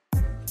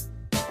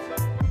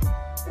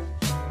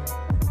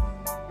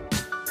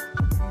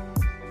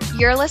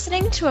You're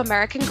listening to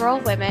American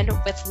Girl Women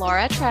with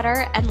Laura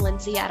Treader and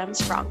Lindsay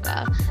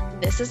Adams-Franca.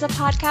 This is a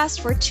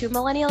podcast where two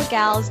millennial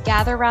gals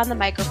gather around the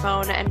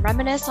microphone and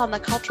reminisce on the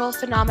cultural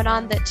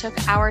phenomenon that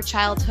took our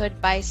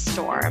childhood by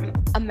storm,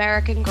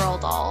 American Girl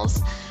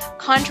dolls.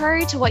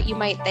 Contrary to what you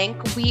might think,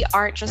 we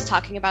aren't just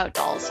talking about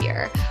dolls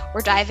here.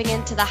 We're diving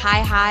into the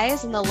high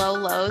highs and the low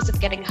lows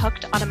of getting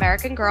hooked on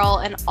American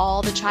Girl and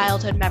all the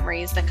childhood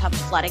memories that come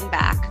flooding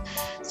back.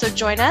 So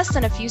join us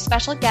and a few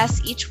special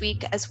guests each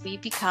week as we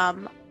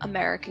become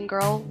American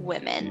Girl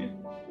women.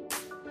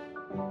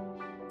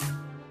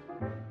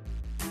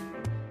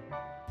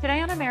 Today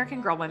on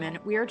American Girl Women,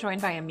 we are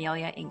joined by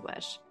Amelia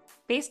English.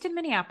 Based in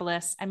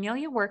Minneapolis,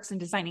 Amelia works in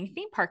designing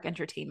theme park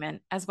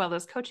entertainment, as well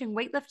as coaching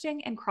weightlifting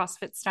and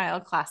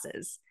CrossFit-style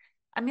classes.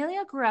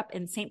 Amelia grew up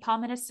in St. Paul,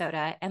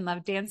 Minnesota, and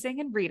loved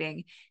dancing and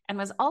reading, and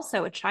was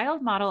also a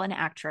child model and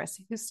actress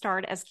who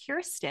starred as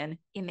Kirsten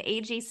in the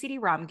AG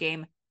CD-ROM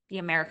game, The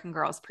American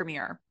Girls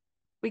premiere.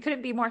 We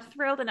couldn't be more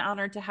thrilled and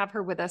honored to have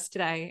her with us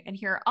today and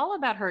hear all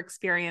about her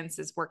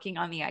experiences working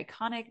on the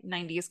iconic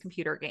 90s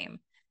computer game.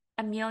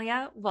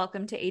 Amelia,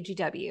 welcome to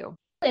AGW.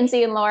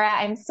 Lindsay and Laura,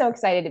 I'm so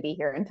excited to be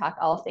here and talk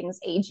all things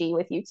AG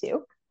with you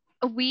two.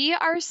 We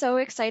are so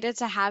excited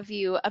to have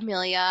you,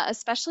 Amelia,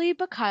 especially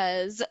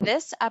because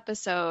this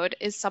episode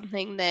is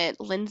something that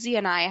Lindsay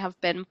and I have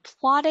been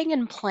plotting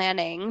and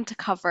planning to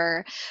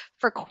cover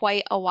for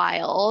quite a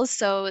while.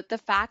 So the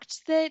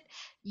fact that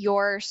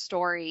your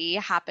story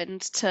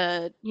happened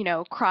to,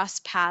 cross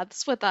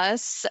paths with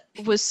us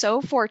was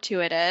so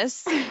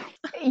fortuitous.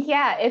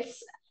 Yeah,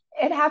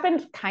 it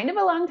happened kind of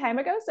a long time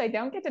ago, so I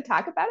don't get to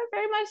talk about it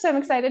very much. So I'm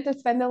excited to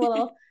spend a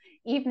little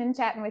evening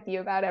chatting with you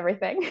about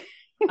everything.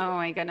 Oh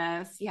my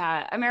goodness.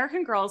 Yeah.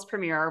 American Girls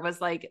premiere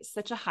was like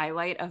such a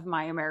highlight of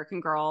my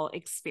American Girl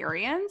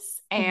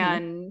experience.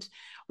 And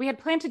we had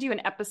planned to do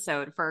an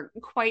episode for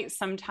quite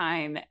some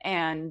time.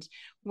 And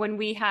when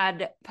we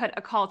had put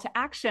a call to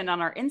action on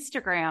our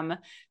Instagram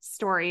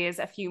stories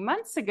a few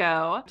months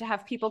ago to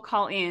have people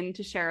call in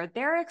to share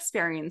their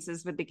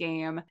experiences with the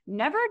game,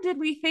 never did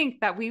we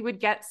think that we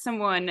would get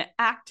someone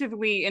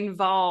actively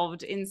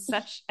involved in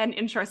such an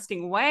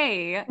interesting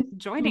way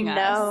joining us.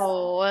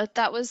 No,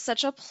 that was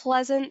such a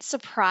pleasant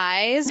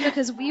surprise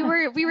because we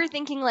were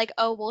thinking like,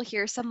 oh, we'll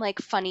hear some like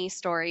funny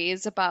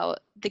stories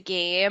about the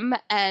game,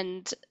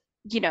 and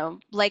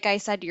like I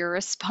said, your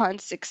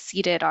response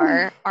exceeded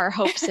our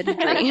hopes and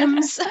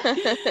dreams.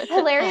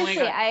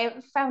 Hilariously, I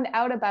found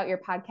out about your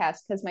podcast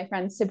because my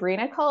friend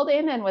Sabrina called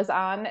in and was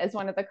on as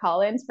one of the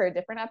call-ins for a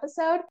different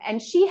episode.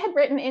 And she had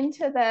written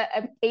into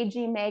the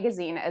AG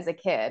magazine as a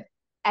kid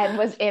and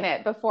was in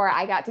it before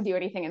I got to do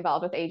anything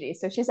involved with AG.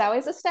 So she's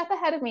always a step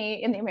ahead of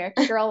me in the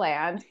American Girl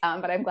land.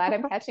 But I'm glad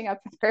I'm catching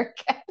up with her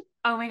again.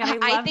 Oh my God,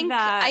 I love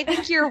that. I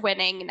think you're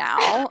winning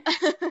now.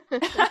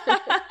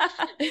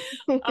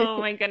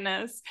 Oh my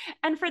goodness.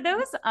 And for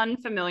those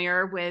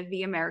unfamiliar with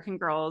the American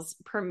Girls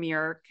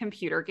premiere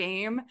computer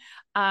game,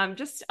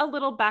 just a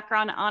little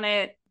background on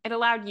it. It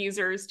allowed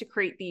users to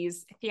create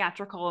these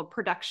theatrical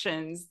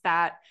productions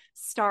that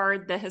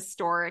starred the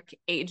historic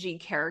AG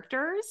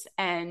characters,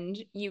 and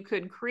you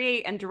could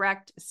create and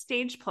direct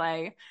stage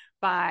play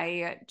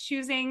by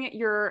choosing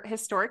your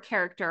historic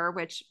character,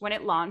 which when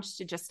it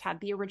launched, it just had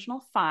the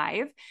original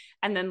 5,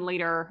 and then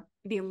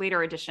the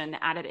later edition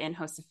added in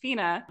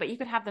Josefina, but you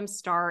could have them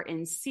star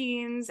in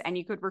scenes and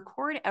you could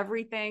record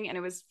everything, and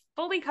it was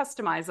fully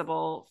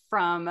customizable,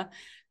 from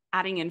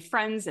adding in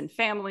friends and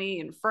family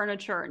and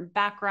furniture and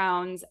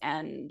backgrounds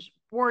and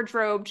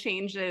wardrobe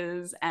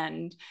changes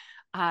and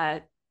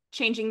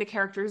changing the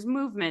characters'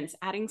 movements,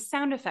 adding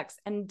sound effects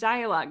and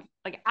dialogue.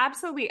 Like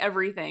absolutely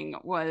everything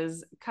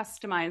was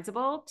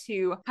customizable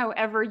to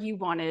however you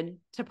wanted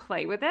to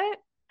play with it.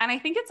 And I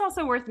think it's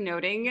also worth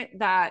noting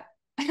that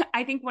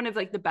I think one of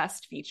like the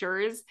best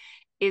features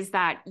is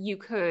that you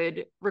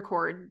could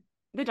record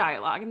the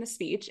dialogue and the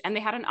speech, and they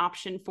had an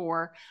option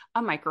for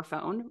a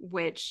microphone,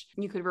 which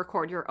you could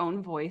record your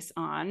own voice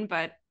on.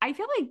 But I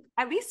feel like,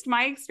 at least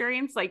my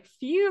experience, like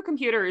few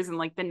computers in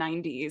like the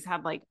 90s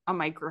had like a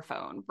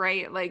microphone,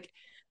 right? Like,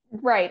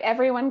 right.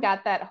 Everyone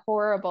got that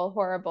horrible,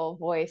 horrible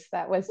voice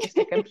that was just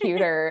a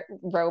computer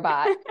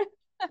robot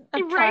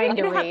trying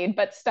to read,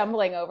 but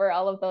stumbling over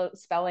all of the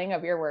spelling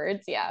of your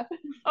words. Yeah.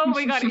 Oh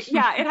my God.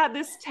 Yeah. It had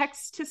this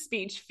text to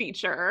speech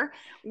feature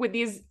with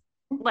these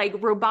like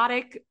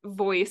robotic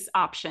voice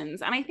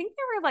options. And I think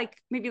there were like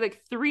maybe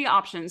like 3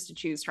 options to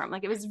choose from.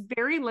 Like it was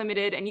very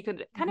limited and you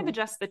could kind of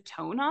adjust the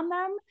tone on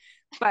them,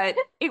 but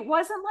it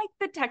wasn't like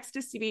the text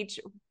to speech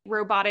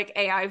robotic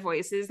AI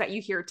voices that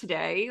you hear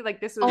today.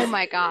 Like this was, oh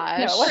my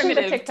gosh, no,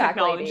 primitive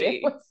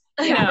technology.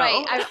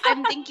 Right.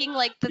 I'm thinking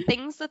like the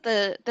things that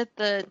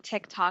the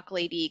TikTok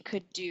lady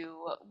could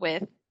do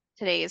with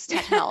today's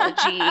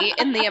technology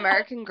in the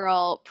American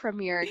Girl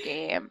premiere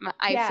game.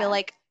 I feel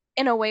like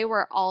in a way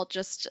we're all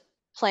just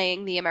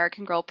playing the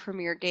American Girl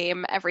premiere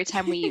game every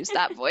time we use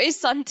that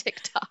voice on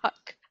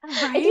TikTok.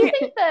 I do Right?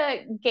 think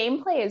the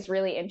gameplay is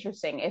really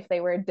interesting if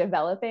they were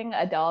developing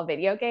a doll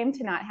video game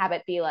to not have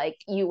it be like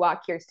you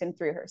walk Kirsten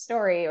through her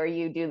story or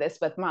you do this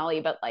with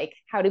Molly, but like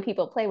how do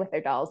people play with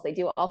their dolls? They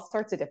do all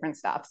sorts of different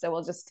stuff. So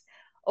we'll just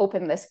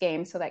open this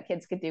game so that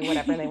kids could do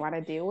whatever they want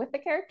to do with the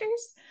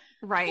characters.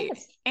 Right.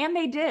 Yes. And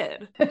they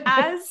did.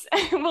 As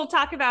we'll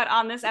talk about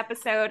on this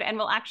episode, and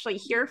we'll actually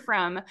hear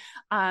from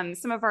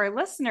some of our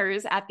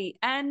listeners at the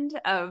end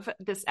of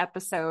this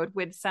episode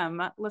with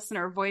some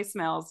listener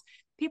voicemails.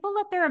 People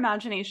let their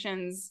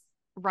imaginations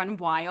run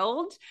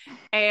wild.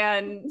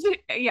 And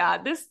yeah,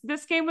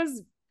 this game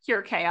was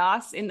pure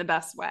chaos in the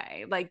best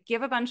way. Like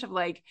give a bunch of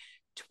like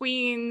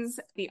tweens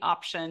the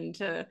option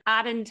to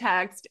add in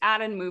text,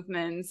 add in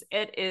movements.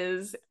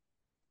 It's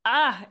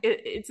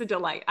a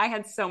delight. I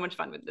had so much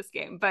fun with this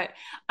game. But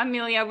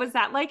Amelia, was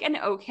that like an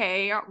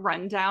okay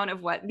rundown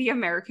of what the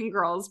American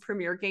Girls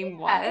premiere game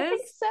was? I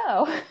think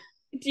so.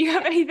 Do you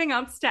have anything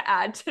else to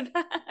add to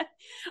that?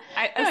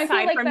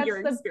 Aside like from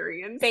your the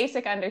experience?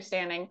 basic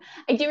understanding.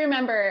 I do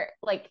remember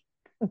like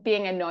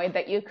being annoyed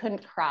that you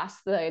couldn't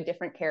cross the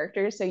different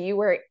characters. So you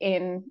were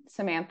in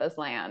Samantha's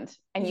land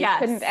and you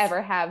couldn't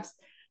ever have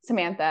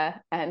Samantha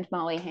and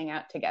Molly hang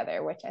out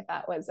together, which I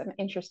thought was an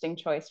interesting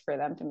choice for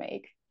them to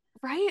make.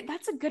 Right.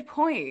 That's a good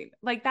point.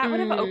 Like that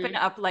would have opened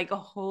up like a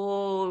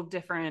whole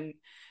different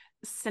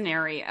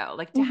scenario,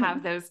 like to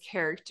have those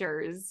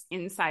characters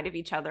inside of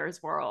each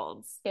other's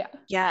worlds. Yeah.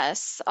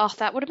 Yes. Oh,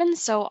 that would have been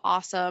so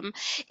awesome.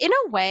 In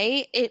a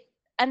way,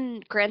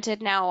 and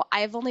granted now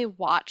I've only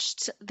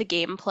watched the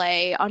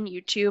gameplay on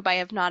YouTube. I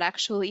have not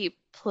actually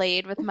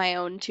played with my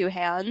own two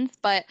hands,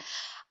 but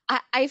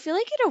I feel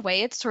like in a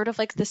way it's sort of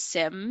like The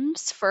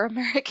Sims for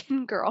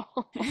American Girl.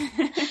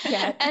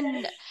 Yeah.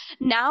 And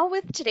now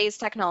with today's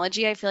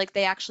technology, I feel like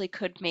they actually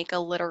could make a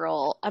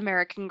literal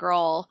American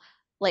Girl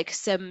like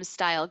Sims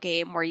style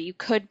game where you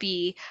could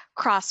be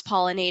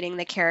cross-pollinating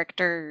the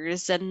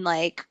characters and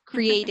like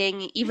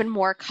creating even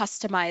more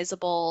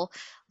customizable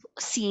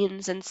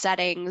scenes and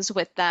settings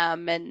with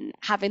them and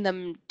having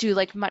them do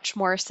like much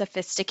more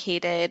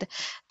sophisticated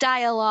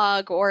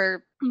dialogue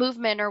or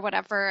movement or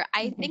whatever.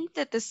 I think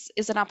that this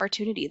is an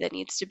opportunity that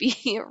needs to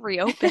be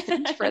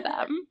reopened for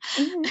them.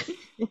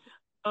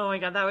 Oh my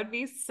God, that would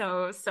be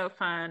so, so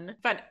fun.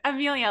 But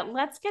Amelia,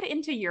 let's get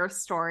into your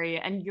story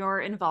and your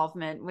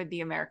involvement with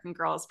the American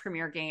Girls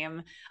premiere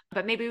game.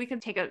 But maybe we can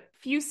take a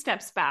few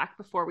steps back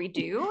before we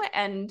do.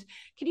 And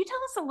can you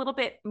tell us a little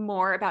bit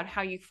more about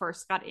how you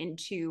first got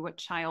into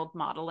child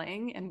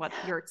modeling and what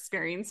your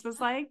experience was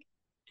like?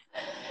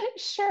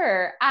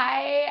 Sure.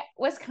 I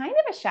was kind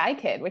of a shy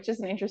kid, which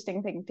is an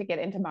interesting thing to get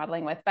into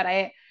modeling with, but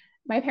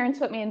my parents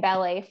put me in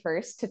ballet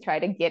first to try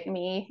to get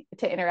me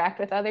to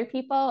interact with other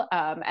people.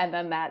 And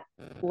then that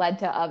led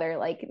to other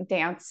like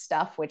dance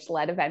stuff, which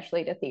led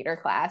eventually to theater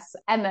class.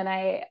 And then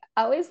I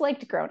always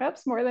liked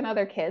grownups more than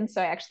other kids.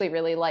 So I actually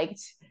really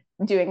liked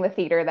doing the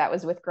theater that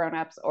was with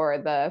grownups or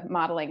the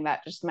modeling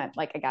that just meant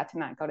like I got to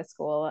not go to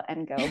school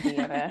and go be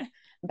in a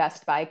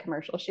Best Buy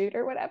commercial shoot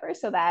or whatever.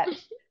 So that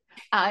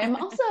I'm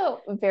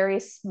also very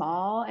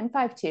small. I'm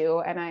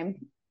 5'2" and I'm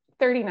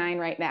 39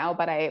 right now,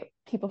 but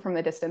people from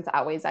the distance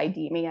always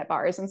ID me at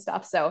bars and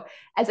stuff. So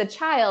as a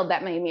child,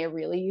 that made me a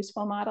really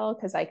useful model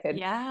because I could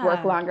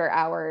work longer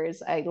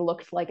hours. I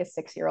looked like a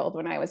 6-year-old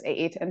when I was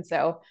 8. And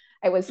so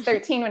I was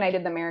 13 when I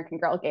did the American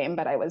Girl game,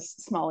 but I was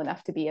small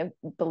enough to be a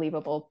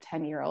believable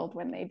 10-year-old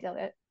when they did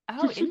it.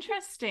 Oh,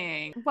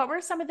 interesting. What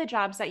were some of the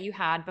jobs that you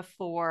had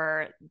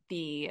before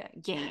the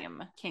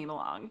game came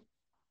along?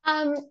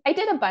 I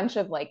did a bunch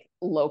of like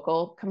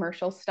local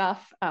commercial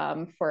stuff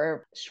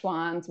for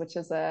Schwann's, which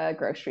is a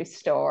grocery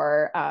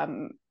store.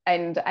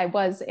 And I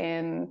was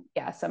in,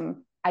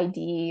 some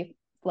ID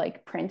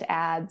like print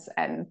ads,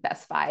 and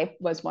Best Buy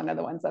was one of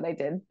the ones that I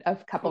did a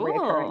couple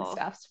reoccurring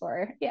stuffs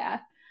for. Yeah.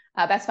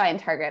 Best Buy and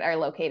Target are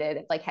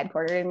located like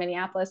headquartered in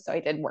Minneapolis. So I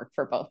did work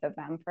for both of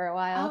them for a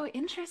while. Oh,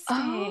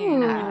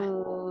 interesting.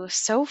 Oh,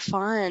 so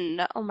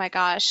fun. Oh my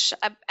gosh.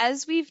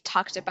 As we've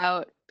talked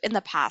about in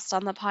the past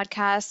on the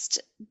podcast,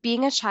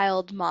 being a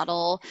child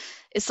model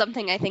is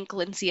something I think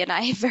Lindsay and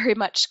I very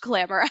much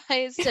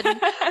glamorized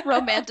and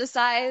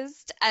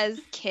romanticized as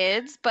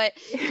kids. But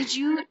did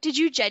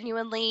you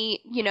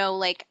genuinely,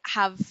 like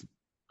have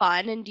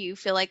fun, and do you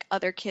feel like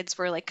other kids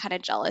were like kind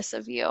of jealous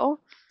of you?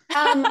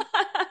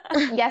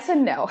 Yes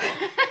and no.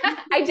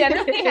 I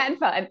generally had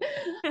fun.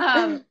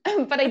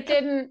 But I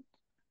didn't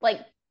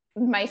like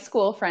my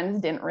school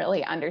friends didn't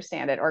really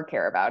understand it or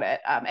care about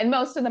it. And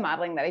most of the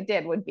modeling that I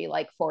did would be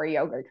like for a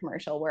yogurt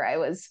commercial where I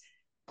was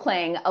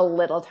playing a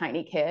little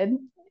tiny kid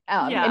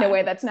in a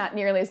way that's not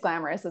nearly as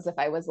glamorous as if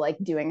I was like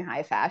doing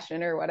high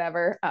fashion or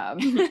whatever.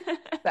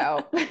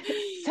 So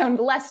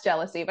less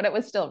jealousy, but it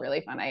was still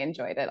really fun. I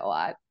enjoyed it a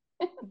lot.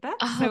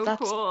 That's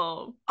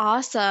cool.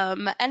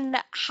 Awesome. And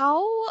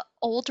how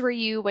old were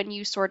you when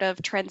you sort of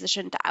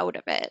transitioned out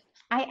of it?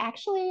 I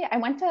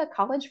went to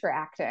college for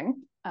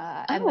acting.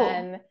 And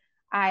then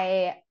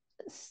I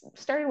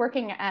started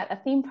working at a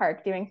theme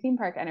park doing theme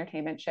park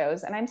entertainment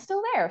shows, and I'm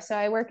still there. So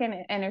I work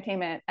in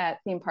entertainment at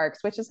theme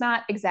parks, which is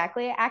not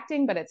exactly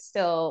acting, but it's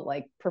still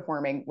like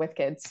performing with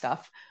kids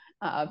stuff.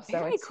 So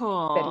it's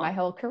been my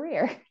whole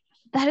career.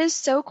 That is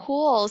so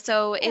cool.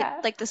 So it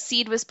Yeah. like the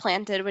seed was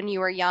planted when you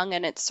were young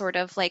and it's sort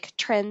of like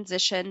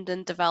transitioned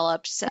and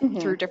developed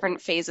through different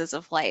phases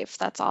of life.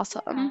 That's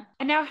awesome. Yeah.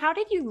 And now, how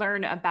did you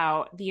learn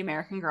about the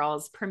American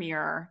Girls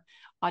premiere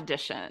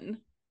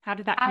audition? How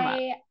did that come up?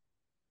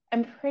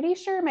 I'm pretty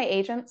sure my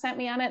agent sent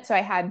me on it. So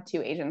I had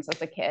two agents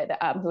as a kid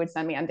who would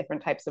send me on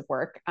different types of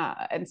work.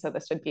 And so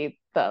this would be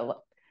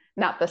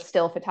not the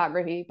still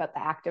photography, but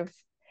the active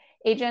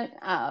agent.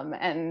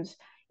 And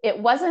it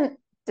wasn't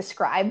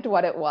described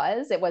what it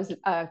was. It was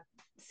a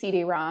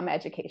CD-ROM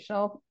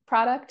educational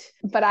product,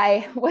 but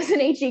I was an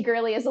HE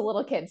girly as a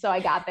little kid. So I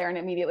got there and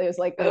immediately was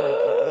like,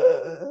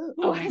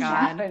 what is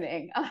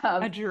happening?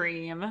 A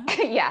dream.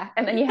 Yeah.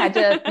 And then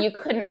you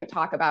couldn't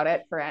talk about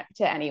it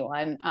to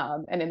anyone.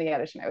 And in the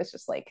audition, I was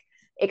just like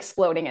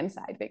exploding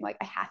inside, being like,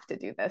 I have to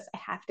do this. I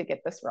have to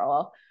get this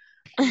role.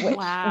 Which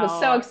was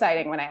so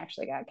exciting when I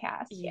actually got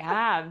cast.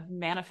 Yeah,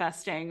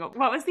 manifesting.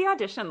 What was the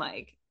audition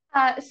like?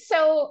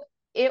 So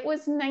it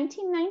was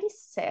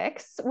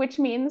 1996, which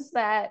means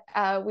that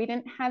we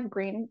didn't have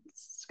green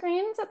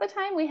screens at the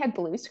time. We had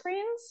blue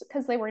screens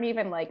because they weren't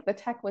even like, the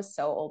tech was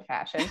so old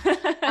fashioned.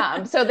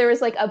 So there was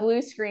like a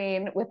blue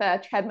screen with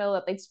a treadmill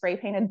that they'd spray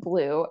painted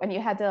blue, and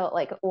you had to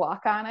like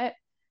walk on it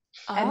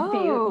and be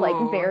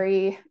like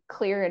very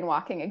clear in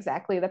walking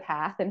exactly the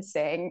path and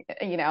saying,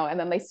 and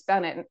then they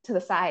spun it to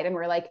the side and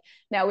we're like,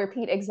 now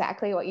repeat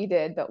exactly what you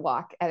did, but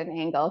walk at an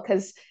angle,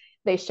 because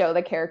they show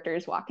the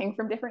characters walking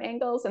from different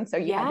angles. And so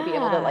you had to be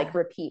able to like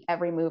repeat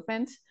every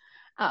movement.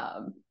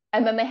 And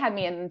then they had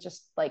me in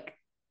just like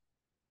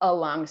a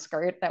long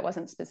skirt that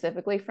wasn't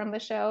specifically from the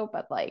show,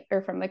 but like,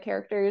 or from the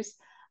characters,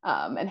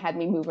 and had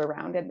me move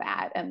around in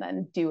that and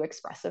then do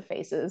expressive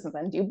faces and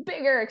then do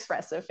bigger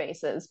expressive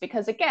faces.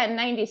 Because again,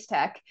 90s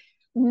tech,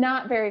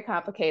 not very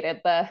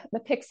complicated. The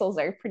pixels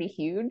are pretty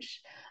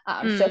huge.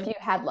 So if you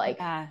had like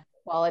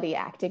quality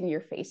acting, your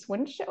face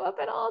wouldn't show up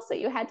at all. So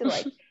you had to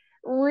like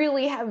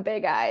really have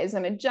big eyes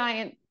and a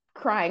giant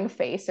crying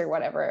face or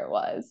whatever it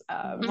was. So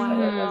it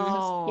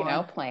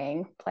was just,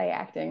 play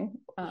acting.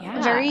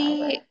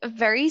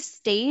 Very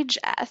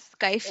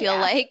stage-esque, I feel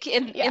like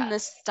in the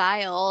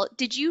style.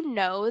 Did you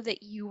know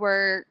that you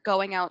were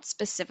going out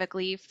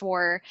specifically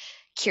for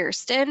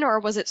Kirsten, or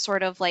was it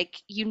sort of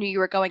like you knew you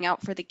were going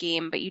out for the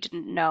game, but you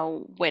didn't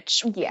know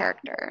which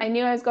character? I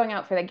knew I was going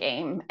out for the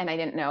game, and I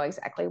didn't know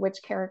exactly which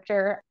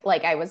character.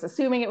 Like, I was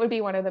assuming it would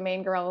be one of the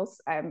main girls.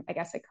 I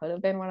guess it could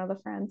have been one of the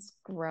friends.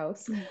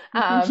 Gross.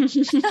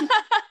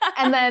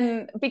 And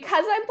then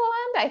because I'm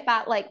blonde, I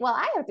thought like, well,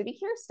 I have to be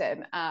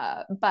Kirsten.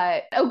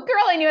 But a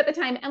girl I knew at the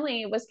time,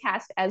 Emily, was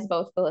cast as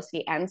both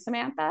Felicity and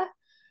Samantha.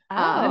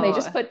 And they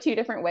just put two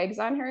different wigs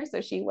on her. So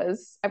she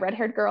was a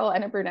red-haired girl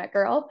and a brunette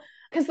girl.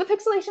 Because the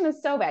pixelation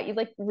is so bad, you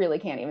like really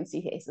can't even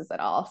see faces at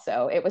all.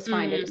 So it was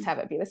fine to just have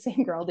it be the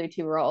same girl do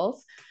two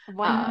roles.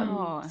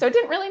 Wow. So it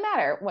didn't really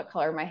matter what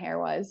color my hair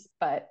was.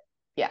 But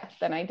yeah,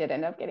 then I did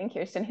end up getting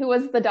Kirsten, who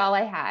was the doll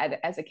I had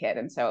as a kid.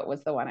 And so it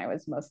was the one I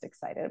was most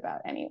excited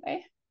about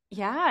anyway.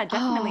 Yeah,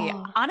 definitely.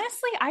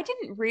 Honestly, I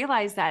didn't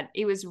realize that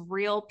it was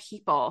real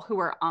people who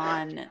were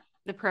on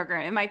the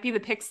program. It might be the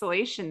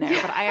pixelation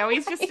there, but I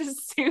always just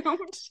assumed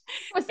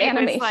it was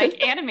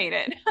like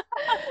animated.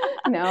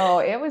 No,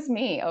 it was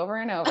me over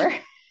and over.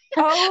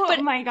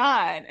 But my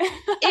God.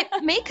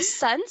 It makes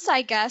sense,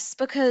 I guess,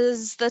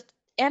 because the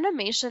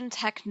animation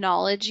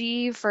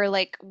technology for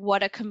like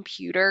what a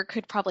computer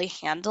could probably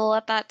handle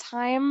at that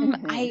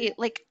time,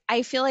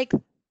 I feel like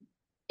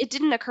it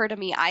didn't occur to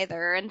me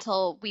either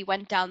until we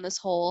went down this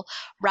whole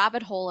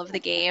rabbit hole of the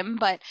game.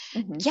 But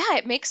yeah,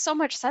 it makes so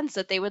much sense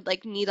that they would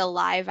like need a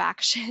live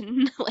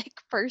action like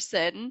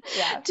person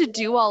to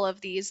do all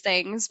of these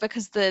things,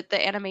 because the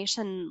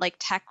animation like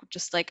tech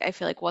just like I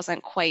feel like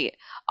wasn't quite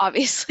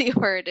obviously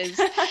where it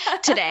is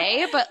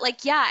today. But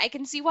like, yeah, I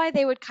can see why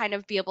they would kind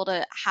of be able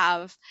to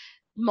have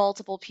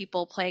multiple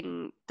people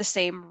playing the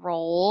same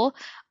role.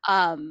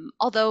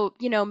 Although,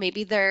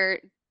 maybe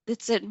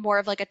it's more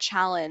of like a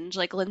challenge,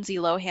 like Lindsay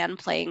Lohan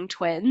playing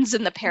twins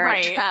in The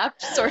Parent Trap,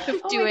 sort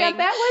of doing. My God,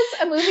 that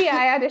was a movie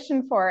I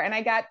auditioned for, and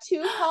I got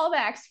 2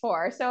 callbacks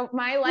for. So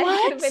my life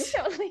could have been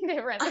totally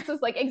different. This is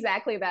like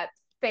exactly that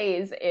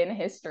phase in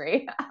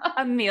history.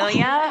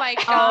 Amelia. Oh my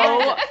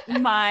God. Oh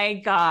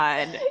my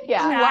God.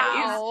 Yeah.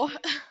 Wow.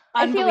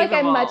 I feel like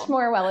I'm much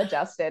more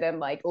well-adjusted and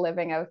like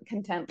living a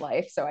content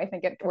life. So I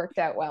think it worked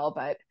out well,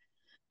 but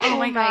oh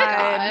my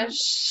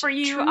gosh. Were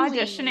you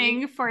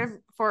auditioning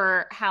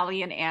for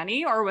Hallie and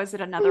Annie, or was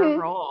it another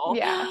role?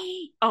 Yeah.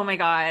 Oh my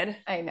God.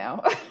 I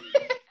know.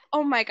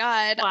 Oh my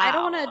God. Wow.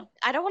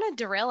 I don't want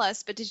to derail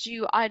us, but did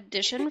you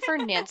audition for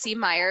Nancy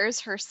Myers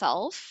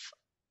herself?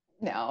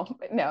 No,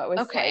 it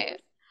was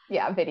like,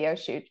 video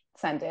shoot,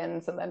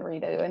 send-ins, and then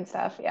redo and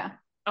stuff. Yeah.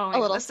 Oh, a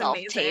little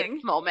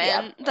self-tape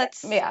moment.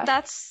 Yeah.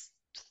 That's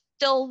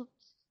still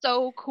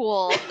so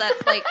cool that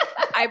like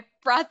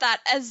brought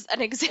that as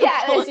an example.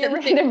 Yeah, as your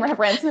random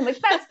reference. And I'm like,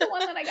 that's the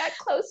one that I got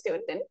close to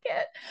and didn't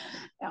get.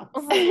 No.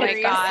 Oh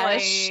my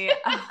gosh.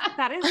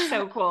 That is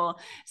so cool.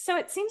 So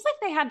it seems like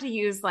they had to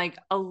use like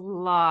a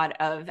lot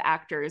of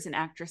actors and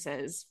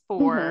actresses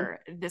for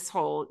this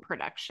whole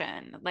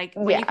production. Like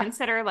when you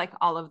consider like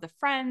all of the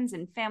friends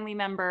and family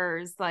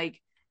members,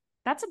 like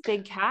that's a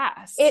big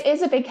cast. It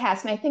is a big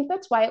cast. And I think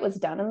that's why it was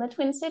done in the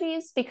Twin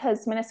Cities,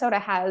 because Minnesota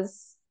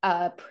has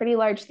a pretty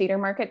large theater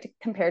market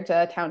compared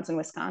to towns in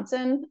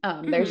Wisconsin.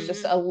 There's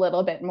just a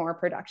little bit more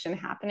production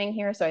happening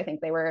here. So I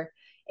think they were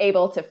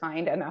able to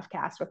find enough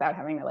cast without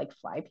having to like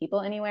fly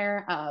people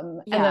anywhere.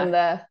 And then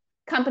the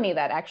company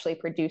that actually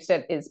produced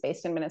it is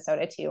based in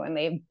Minnesota too. And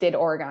they did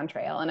Oregon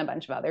Trail and a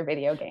bunch of other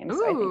video games.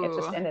 So I think it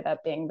just ended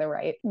up being the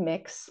right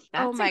mix.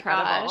 That's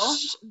incredible.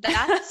 Gosh.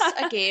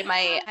 That's a game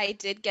I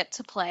did get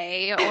to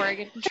play,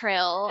 Oregon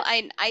Trail.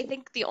 I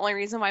think the only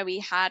reason why we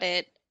had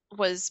it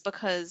was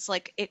because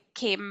like it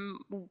came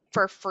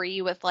for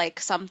free with like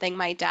something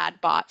my dad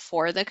bought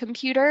for the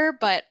computer,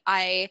 but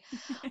I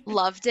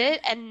loved it.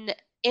 And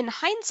in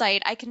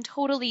hindsight, I can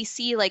totally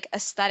see like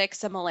aesthetic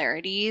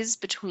similarities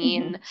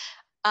between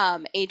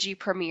AG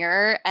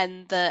Premiere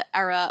and the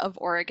era of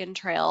Oregon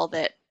Trail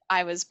that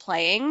I was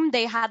playing.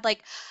 They had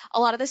like a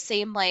lot of the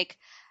same like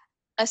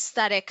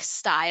aesthetic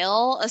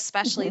style,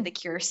 especially the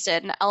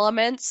Kirsten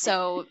elements.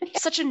 So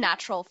such a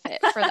natural fit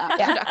for that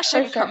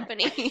production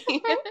company.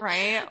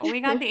 Right?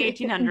 We got the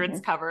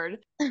 1800s covered.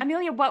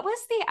 Amelia, what was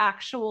the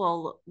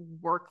actual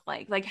work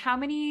like? Like how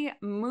many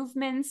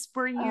movements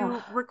were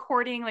you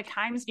recording? Like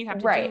times do you have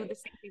to do the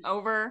same thing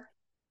over?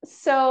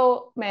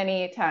 So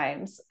many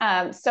times.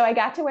 So I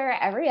got to wear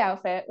every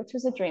outfit, which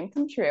was a dream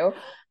come true.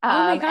 Oh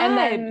my God. And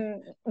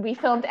then we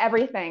filmed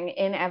everything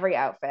in every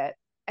outfit.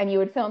 And you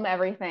would film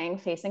everything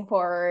facing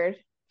forward,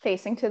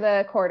 facing to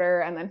the quarter,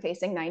 and then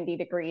facing 90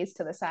 degrees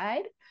to the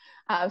side.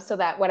 So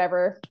that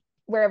wherever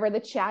the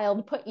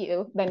child put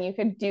you, then you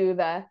could do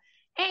the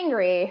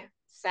angry,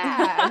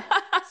 sad,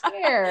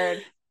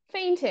 scared,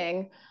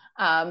 fainting.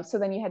 So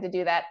then you had to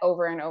do that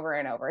over and over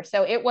and over.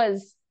 So it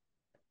was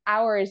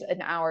hours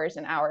and hours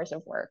and hours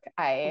of work.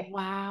 I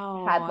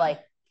had like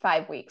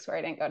 5 weeks where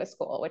I didn't go to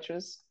school, which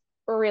was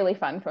really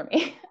fun for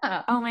me.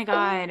 Oh my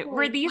God.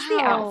 Were these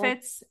the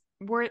outfits?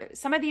 Were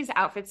some of these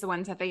outfits the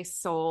ones that they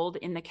sold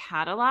in the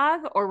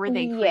catalog, or were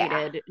they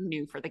created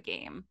new for the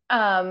game?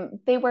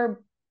 They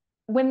were,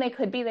 when they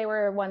could be, they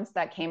were ones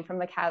that came from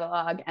the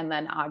catalog and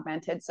then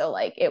augmented. So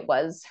like it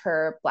was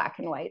her black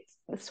and white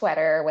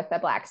sweater with a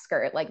black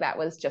skirt, like that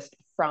was just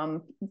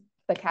from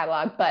the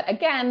catalog. But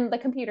again, the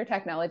computer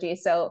technology,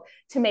 so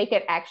to make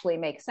it actually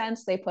make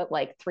sense, they put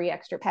like 3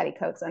 extra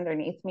petticoats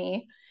underneath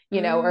me, you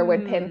know, or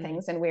would pin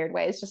things in weird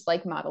ways, just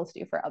like models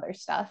do for other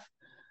stuff.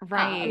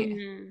 Right.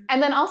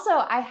 And then also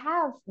I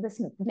have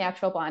this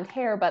natural blonde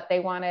hair, but they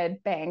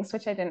wanted bangs,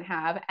 which I didn't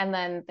have. And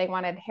then they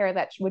wanted hair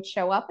that would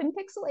show up in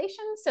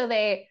pixelation. So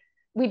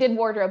we did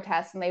wardrobe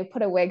tests and they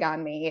put a wig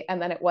on me and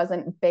then it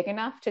wasn't big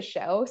enough to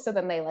show. So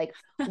then they like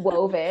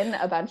wove in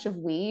a bunch of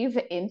weave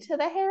into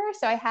the hair.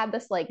 So I had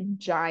this like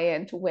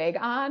giant wig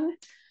on.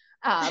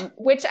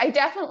 Which I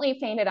definitely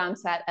fainted on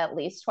set at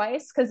least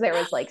twice because there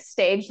was like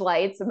stage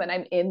lights and then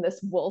I'm in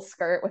this wool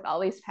skirt with all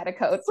these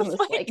petticoats and this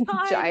like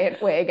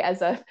giant wig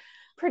as a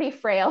pretty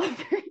frail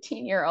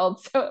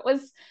 13-year-old. So it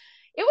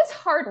was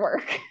hard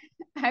work.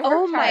 I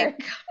worked hard.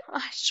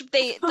 Gosh,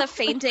 the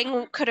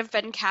fainting could have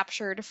been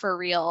captured for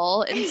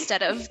real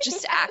instead of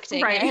just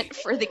acting it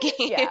for the game.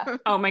 Yeah.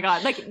 Oh my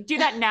God. Like do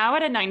that now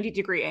at a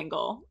 90-degree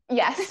angle.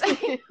 Yes.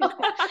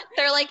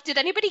 They're like, did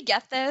anybody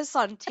get this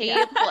on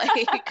tape?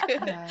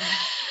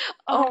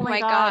 Oh my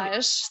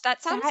gosh.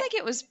 That sounds like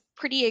it was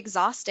pretty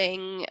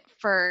exhausting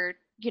for,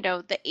 you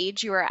know, the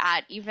age you were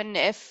at, even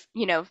if,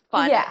 you know,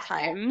 fun at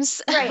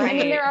times. Right. I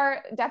mean, there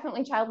are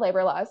definitely child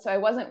labor laws. So I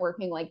wasn't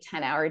working like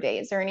 10-hour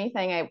days or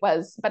anything.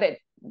 But it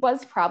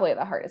was probably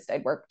the hardest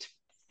I'd worked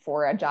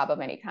for a job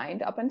of any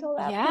kind up until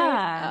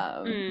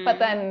that point. But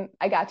then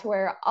I got to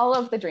wear all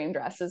of the dream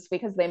dresses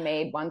because they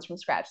made ones from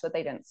scratch that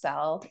they didn't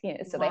sell. You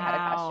know, so they had a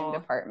costume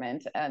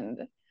department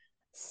and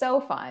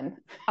so fun.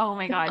 Oh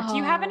my God. Do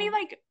you have any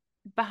like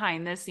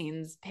behind the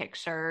scenes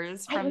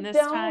pictures from this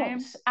time?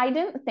 I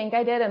didn't think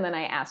I did. And then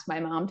I asked my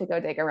mom to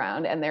go dig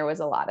around and there was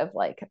a lot of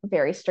like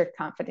very strict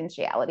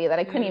confidentiality that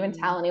I couldn't even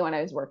tell anyone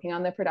I was working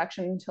on the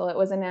production until it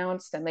was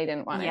announced and they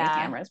didn't want any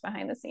cameras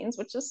behind the scenes,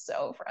 which is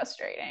so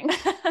frustrating.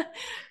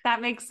 That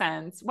makes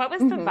sense. What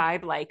was the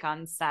vibe like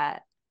on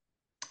set?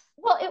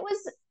 Well, it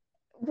was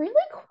really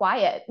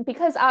quiet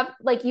because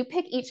like you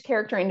pick each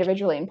character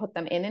individually and put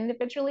them in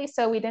individually.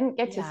 So we didn't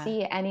get to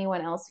see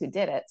anyone else who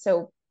did it.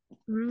 So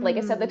like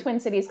I said, the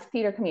Twin Cities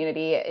theater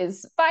community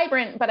is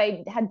vibrant, but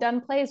I had done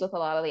plays with a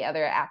lot of the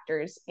other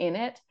actors in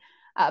it.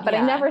 But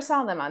I never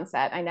saw them on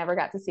set. I never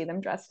got to see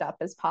them dressed up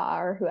as Pa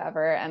or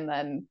whoever. And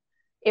then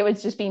it would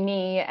just be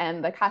me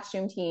and the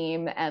costume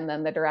team and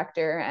then the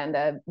director and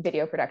a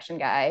video production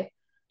guy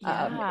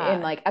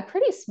in like a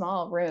pretty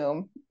small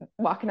room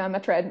walking on the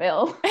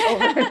treadmill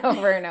over and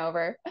over and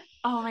over.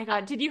 Oh my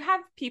God. Did you have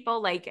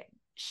people like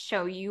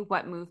show you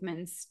what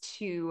movements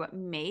to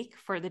make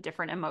for the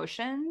different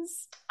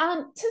emotions?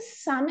 To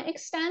some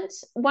extent,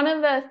 one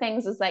of the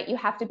things is that you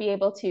have to be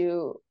able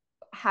to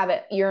have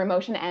it your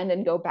emotion end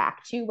and go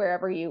back to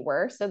wherever you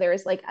were. So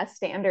there's like a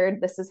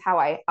standard, this is how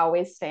I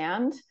always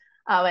stand.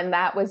 And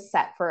that was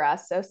set for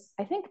us. So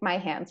I think my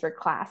hands were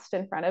clasped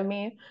in front of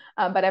me,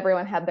 but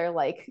everyone had their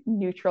like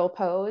neutral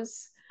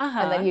pose.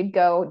 And then you'd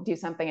go do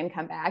something and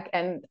come back.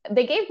 And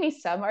they gave me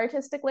some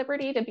artistic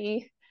liberty to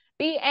be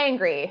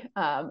angry.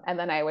 And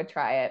then I would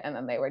try it. And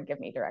then they would give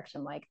me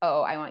direction like,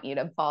 oh, I want you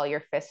to ball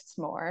your fists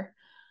more.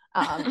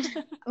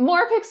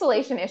 More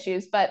pixelation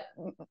issues, but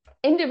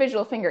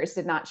individual fingers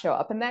did not show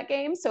up in that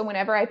game. So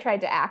whenever I tried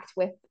to act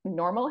with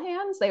normal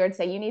hands, they would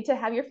say, you need to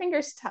have your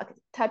fingers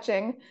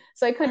touching.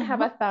 So I couldn't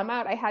have a thumb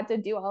out. I had to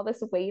do all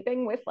this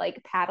waving with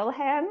like paddle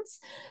hands.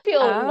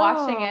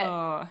 Watching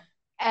it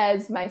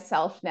as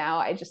myself now,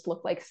 I just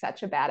look like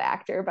such a bad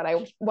actor, but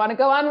I want to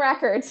go on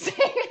record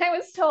saying I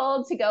was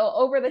told to go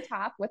over the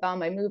top with all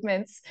my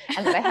movements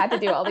and that I had to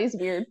do all these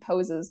weird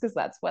poses because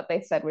that's what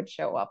they said would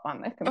show up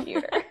on the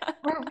computer.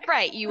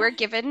 Right. You were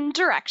given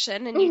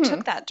direction and you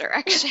took that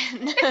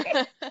direction.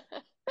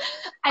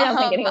 I don't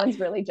think anyone's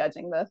really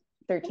judging the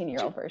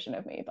 13-year-old version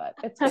of me, but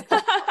it's good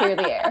to clear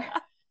the air.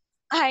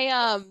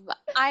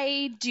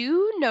 I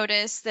do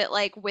notice that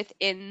like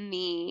within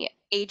the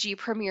AG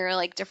Premiere,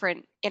 like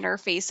different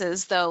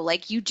interfaces though,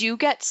 like you do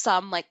get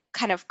some like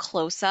kind of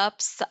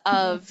close-ups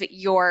of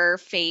your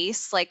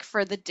face, like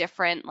for the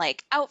different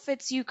like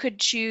outfits you could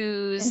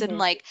choose and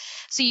like,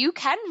 so you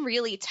can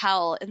really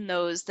tell in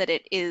those that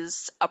it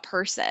is a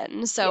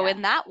person. So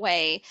in that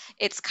way,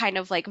 it's kind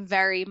of like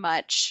very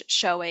much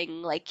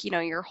showing like, you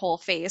know, your whole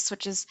face,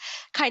 which is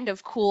kind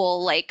of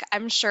cool. Like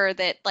I'm sure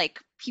that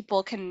like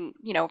people can,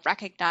 you know,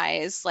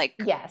 recognize like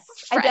yes,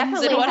 friends I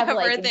definitely and whatever have,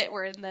 like, that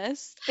were in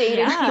this.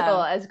 Dated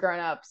people as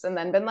grown-ups and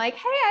then been like,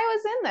 hey, I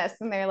was in this,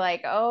 and they're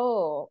like,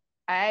 oh,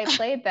 I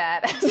played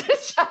that as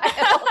a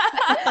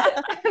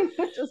child.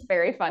 Which is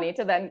very funny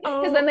to them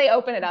because then they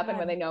open it up and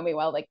when they know me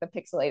well, like the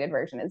pixelated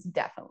version is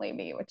definitely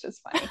me, which is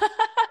funny.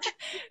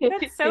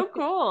 That's so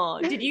cool.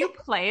 Did you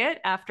play it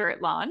after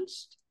it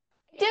launched?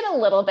 Did a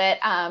little bit.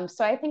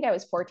 So I think I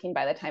was 14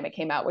 by the time it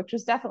came out, which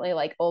was definitely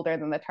like older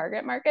than the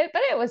target market,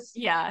 but it was,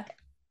 I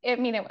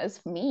mean, it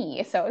was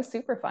me. So it was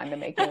super fun to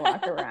make me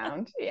walk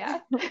around. Yeah.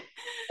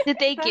 Did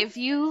they give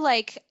you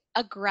like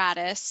a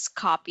gratis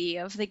copy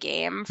of the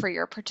game for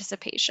your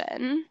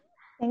participation?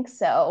 I think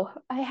so.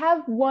 I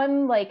have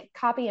one like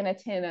copy in a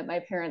tin at my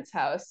parents'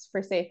 house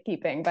for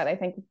safekeeping, but I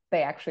think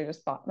they actually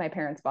just my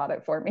parents bought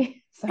it for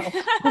me. So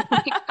oh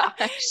my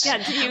gosh. Yeah,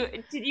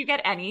 did you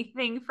get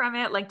anything from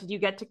it? Like did you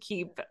get to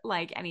keep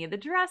like any of the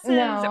dresses?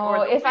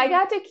 No, if I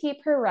got to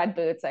keep her red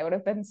boots, I would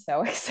have been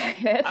so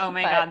excited. Oh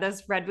my God,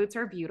 those red boots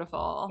are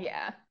beautiful.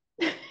 Yeah.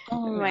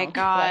 Oh my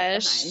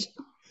gosh.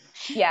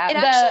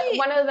 Yeah,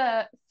 one of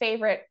the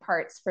favorite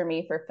parts for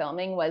me for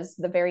filming was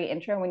the very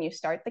intro when you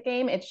start the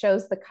game. It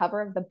shows the cover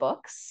of the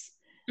books.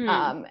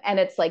 And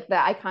it's like the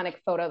iconic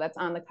photo that's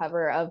on the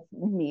cover of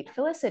Meet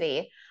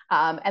Felicity.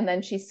 And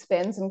then she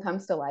spins and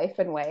comes to life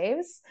in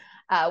waves,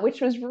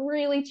 which was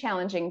really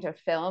challenging to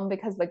film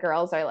because the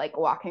girls are like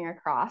walking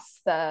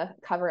across the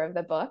cover of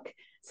the book.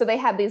 So they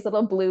had these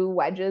little blue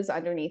wedges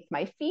underneath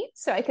my feet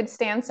so I could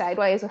stand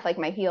sideways with like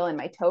my heel and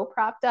my toe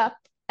propped up.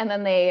 And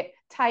then they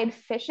tied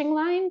fishing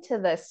line to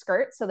the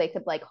skirt so they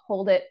could like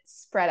hold it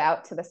spread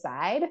out to the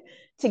side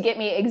to get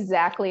me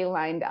exactly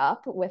lined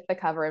up with the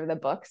cover of the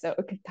book so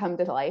it could come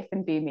to life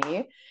and be me.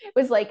 It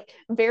was like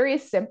very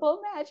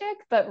simple magic,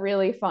 but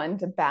really fun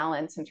to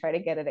balance and try to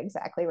get it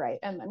exactly right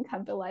and then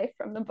come to life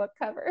from the book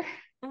cover.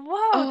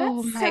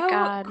 Whoa, that's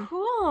so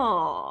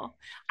cool.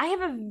 I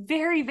have a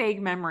very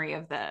vague memory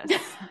of this.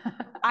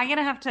 I'm going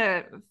to have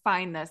to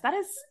find this. That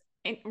is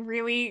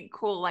really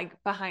cool, like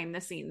behind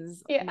the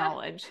scenes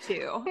knowledge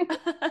too.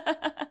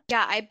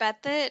 Yeah, I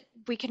bet that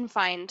we can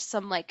find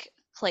some like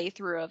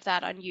playthrough of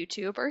that on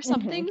YouTube or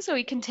something so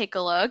we can take a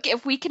look.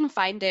 If we can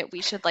find it,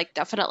 we should like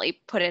definitely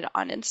put it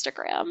on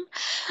Instagram.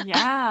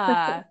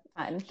 Yeah.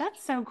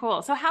 That's so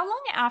cool. So how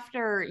long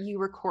after you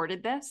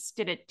recorded this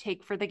did it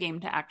take for the game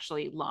to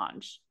actually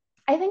launch?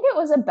 I think it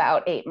was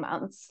about 8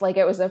 months. Like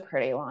it was a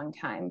pretty long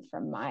time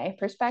from my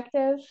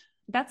perspective.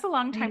 That's a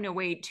long time to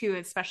wait too,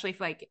 especially if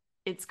like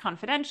it's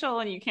confidential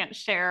and you can't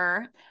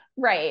share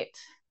the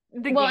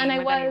game and I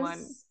was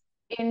anyone.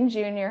 In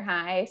junior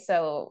high,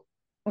 so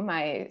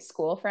my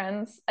school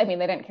friends, I mean,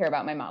 they didn't care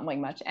about my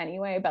modeling much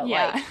anyway, but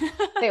like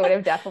they would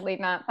have definitely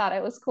not thought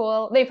it was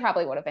cool. They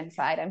probably would have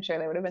inside, I'm sure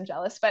they would have been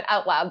jealous, but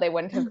out loud they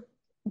wouldn't have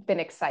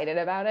been excited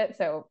about it,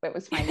 so it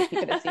was fine to keep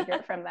it a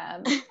secret from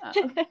them.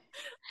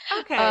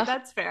 Okay,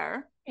 that's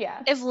fair.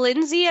 Yeah. If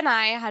Lindsay and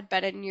I had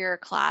been in your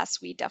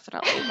class, we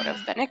definitely would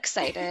have been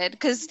excited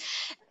because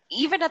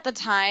even at the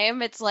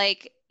time, it's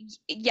like,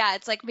 yeah,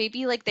 it's like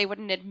maybe like they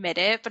wouldn't admit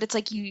it, but it's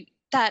like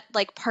that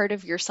like part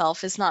of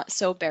yourself is not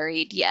so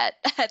buried yet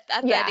at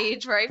that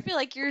age where I feel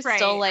like you're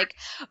still like,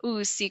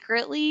 ooh,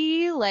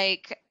 secretly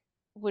like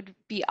would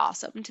be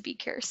awesome to be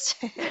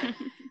Kirsten.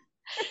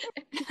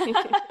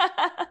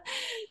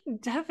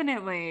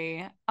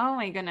 Definitely. Oh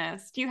my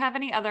goodness. Do you have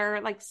any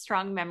other like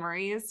strong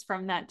memories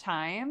from that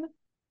time?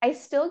 I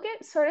still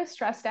get sort of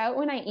stressed out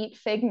when I eat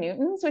fig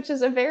Newtons, which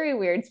is a very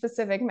weird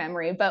specific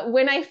memory. But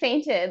when I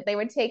fainted, they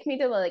would take me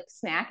to the like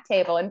snack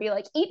table and be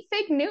like, eat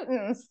fig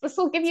Newtons. This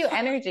will give you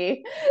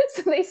energy.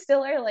 So they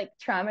still are like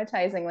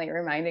traumatizingly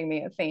reminding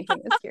me of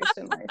fainting as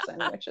Kirsten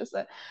Larson, which is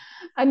an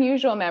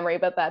unusual memory,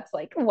 but that's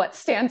like what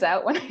stands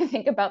out when I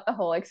think about the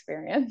whole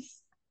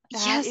experience. That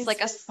Yes, is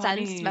like a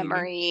funny. sense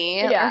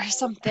memory or Yeah.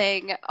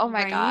 something. Oh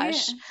my Right?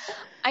 gosh.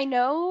 I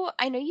know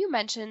you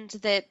mentioned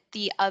that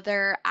the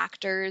other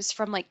actors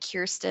from like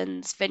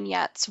Kirsten's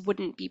vignettes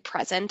wouldn't be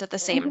present at the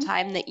same Mhm.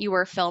 time that you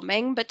were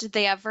filming, but did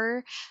they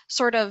ever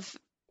sort of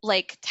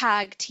like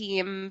tag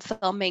team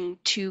filming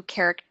two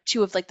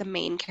of like the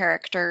main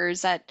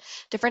characters at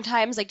different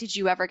times? Like did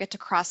you ever get to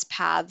cross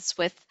paths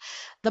with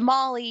the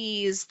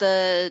Mollys,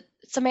 the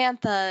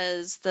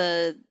Samanthas,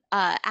 the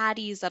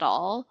Addies at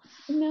all?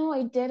 No,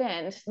 I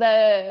didn't.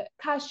 The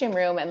costume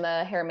room and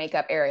the hair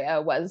makeup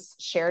area was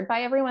shared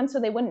by everyone, so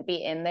they wouldn't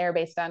be in there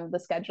based on the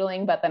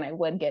scheduling, but then I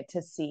would get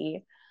to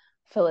see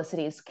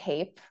Felicity's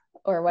cape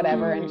or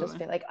whatever and just Ooh.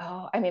 be like,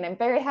 oh, I mean, I'm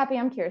very happy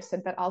I'm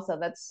Kirsten, but also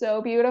that's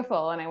so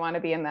beautiful and I want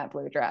to be in that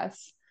blue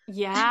dress.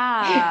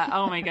 Yeah.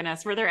 Oh my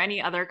goodness. Were there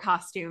any other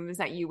costumes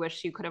that you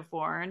wish you could have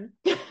worn?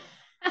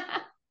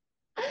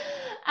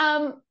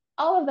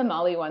 All of the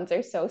Molly ones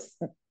are so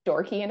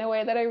dorky in a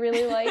way that I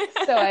really like.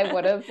 So I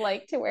would have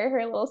liked to wear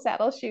her little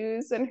saddle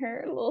shoes and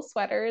her little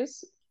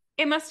sweaters.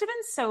 It must have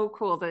been so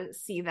cool to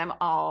see them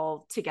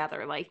all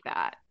together like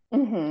that,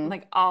 Mm-hmm.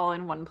 like all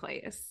in one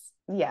place.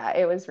 Yeah,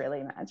 it was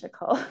really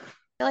magical.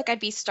 Feel like I'd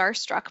be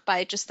starstruck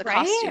by just the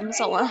Right? costumes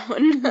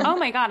alone. Oh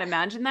my God,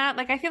 imagine that.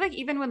 Like, I feel like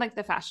even with like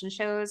the fashion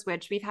shows,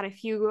 which we've had a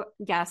few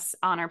guests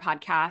on our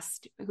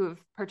podcast who've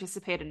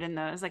participated in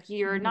those, like,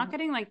 you're not Mhm.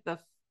 getting like the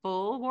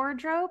full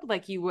wardrobe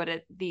like you would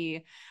at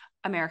the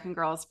American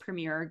Girls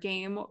premiere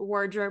game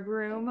wardrobe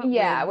room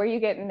Yeah, with, where you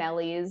get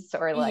Nellie's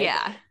or like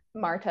yeah,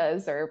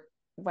 Marta's or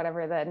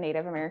whatever the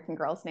Native American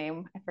girl's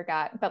name, I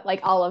forgot. But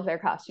like all of their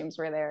costumes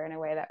were there in a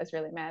way that was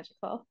really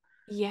magical.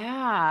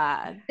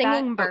 yeah,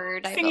 that Singing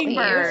Bird, I singing Singing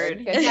believe. bird,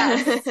 bird. good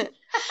Yes. guess.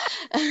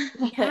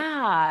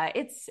 Yeah,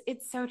 it's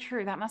so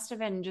true. That must have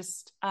been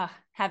just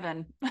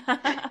heaven.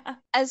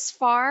 As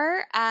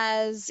far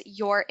as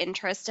your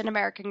interest in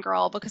American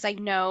Girl, because I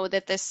know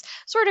that this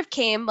sort of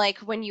came like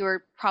when you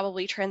were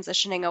probably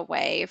transitioning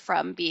away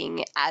from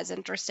being as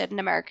interested in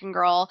American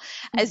Girl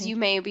as Mhm. you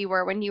maybe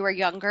were when you were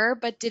younger,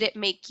 but did it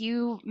make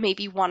you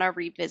maybe want to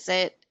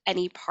revisit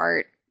any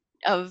part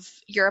of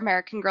your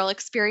American Girl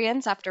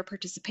experience after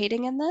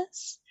participating in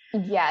this?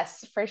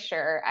 Yes, for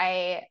sure.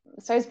 I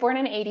was born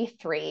in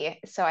 83,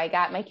 so I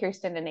got my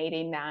Kirsten in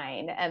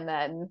 89 and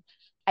then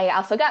I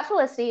also got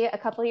Felicity a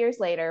couple years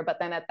later, but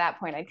then at that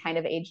point I'd kind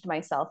of aged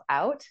myself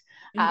out,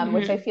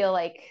 which I Mhm. feel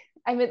like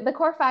I mean the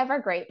core five are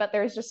great, but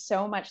there's just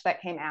so much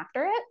that came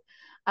after it.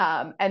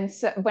 And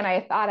so when I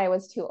thought I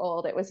was too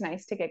old, it was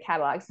nice to get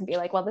catalogs and be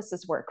like, well, this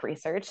is work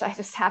research. I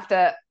just have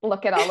to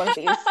look at all of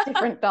these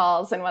different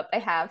dolls and what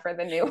they have for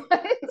the new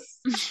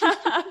ones.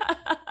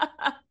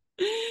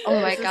 Oh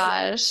my This is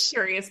gosh.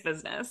 serious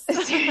business.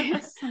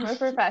 Serious. I'm a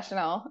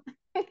professional.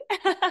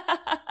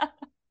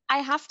 I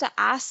have to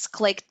ask,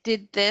 like,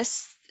 did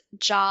this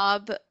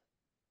job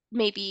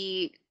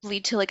maybe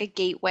lead to like a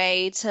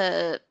gateway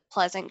to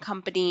Pleasant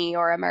Company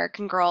or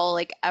American Girl,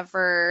 like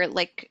ever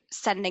like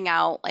sending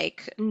out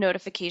like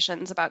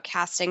notifications about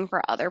casting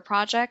for other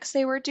projects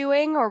they were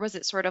doing, or was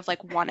it sort of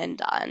like one and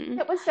done?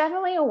 It was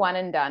definitely a one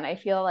and done. I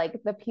feel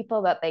like the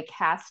people that they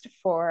cast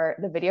for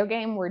the video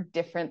game were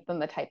different than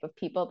the type of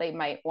people they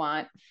might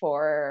want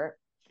for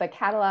the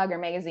catalog or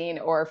magazine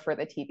or for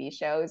the TV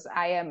shows.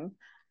 I am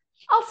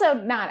also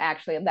not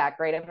actually that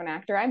great of an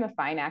actor. I'm a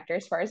fine actor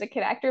as far as a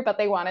kid actor, but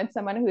they wanted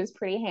someone who's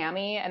pretty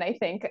hammy. And I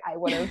think I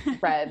would have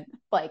read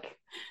like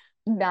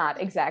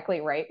not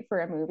exactly right for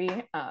a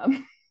movie.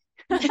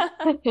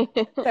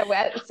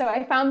 So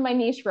I found my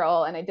niche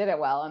role and I did it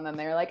well. And then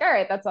they were like, all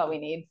right, that's all we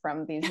need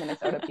from these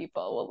Minnesota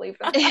people. We'll leave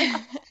them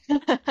alone.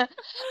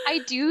 I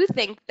do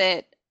think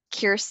that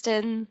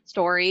Kirsten's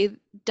story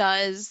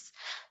does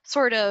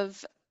sort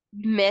of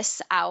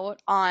miss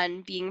out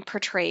on being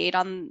portrayed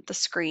on the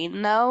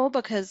screen though,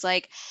 because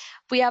like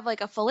we have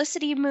like a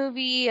Felicity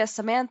movie, a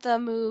Samantha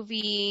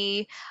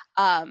movie,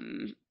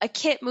 a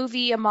Kit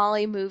movie, a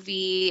Molly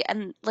movie,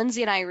 and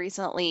Lindsay and I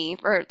recently,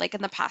 or like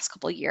in the past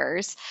couple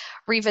years,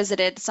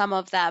 revisited some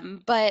of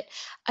them. But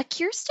a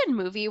Kirsten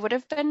movie would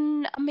have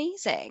been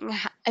amazing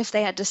if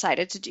they had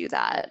decided to do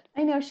that.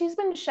 I know she's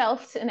been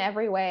shelved in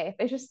every way.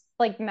 They're just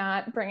like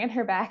not bringing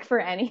her back for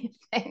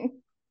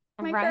anything.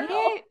 My girl.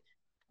 Right?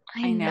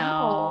 I I know.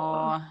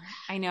 know.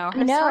 I know. I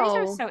Her stories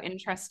are know. so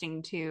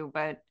interesting too,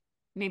 but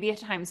maybe at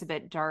times a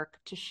bit dark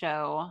to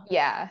show.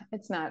 Yeah,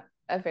 it's not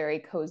a very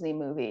cozy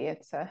movie.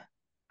 It's a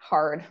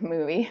hard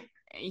movie.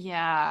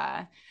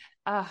 Yeah.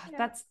 Yeah.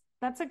 That's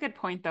That's a good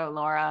point though,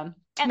 Laura.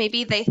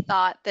 Maybe they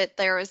thought that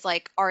there was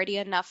like already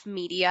enough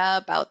media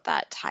about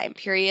that time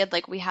period.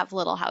 Like we have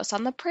Little House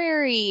on the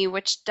Prairie,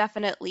 which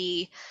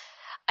definitely,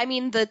 I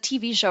mean, the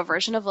TV show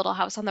version of Little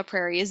House on the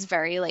Prairie is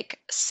very like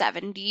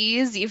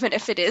 70s, even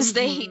if it is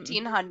the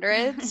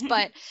 1800s.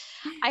 But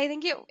I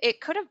think it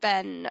could have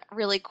been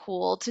really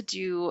cool to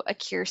do a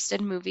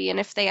Kirsten movie. And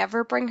if they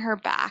ever bring her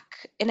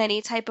back in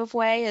any type of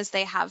way, as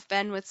they have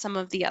been with some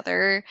of the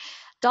other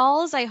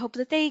dolls, I hope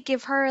that they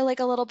give her like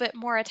a little bit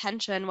more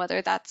attention,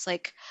 whether that's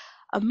like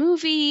a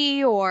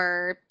movie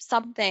or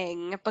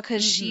something,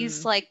 because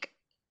she's like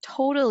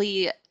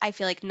totally, I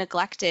feel like,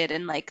 neglected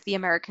in like the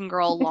American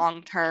Girl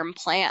long-term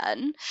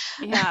plan.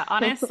 Yeah,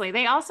 honestly,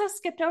 they also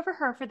skipped over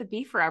her for the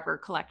Be Forever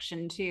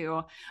collection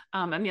too.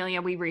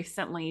 Amelia, we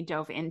recently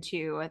dove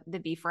into the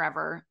Be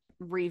Forever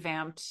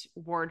revamped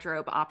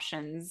wardrobe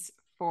options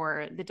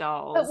for the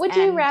dolls. But would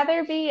you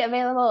rather be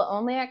available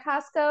only at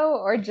Costco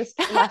or just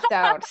left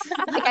out?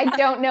 Like, I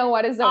don't know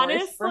what is the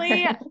worst for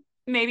her.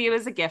 Maybe it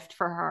was a gift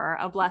for her,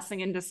 a blessing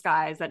in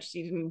disguise that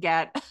she didn't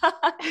get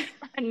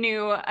a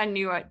new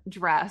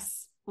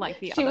dress like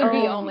the other. She would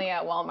be only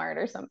at Walmart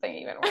or something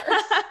even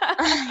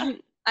worse.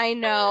 I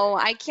know.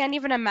 I can't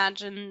even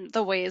imagine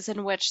the ways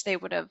in which they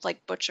would have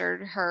like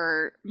butchered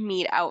her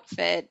meat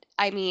outfit.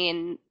 I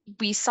mean,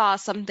 we saw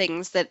some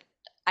things that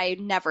I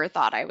never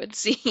thought I would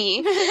see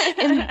in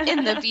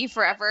the Be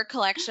Forever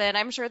collection.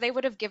 I'm sure they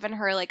would have given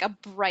her like a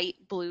bright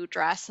blue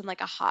dress and like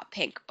a hot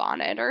pink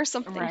bonnet or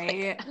something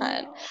like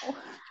that.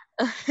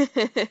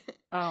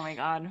 Oh my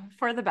God,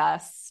 for the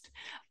best.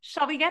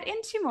 Shall we get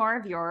into more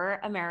of your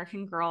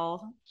American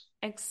Girl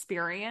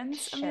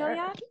experience,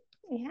 Amelia?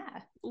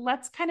 Yeah.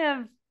 Let's kind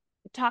of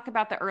talk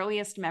about the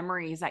earliest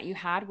memories that you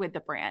had with the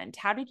brand.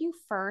 How did you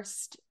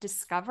first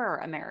discover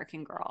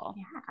American Girl?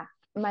 Yeah.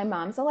 My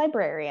mom's a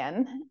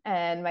librarian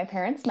and my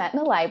parents met in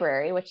the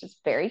library, which is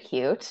very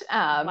cute.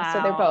 Wow.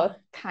 So they're both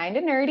kind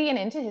of nerdy and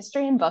into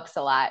history and books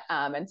a lot.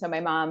 And so my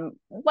mom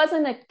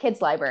wasn't a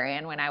kids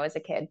librarian when I was a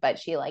kid, but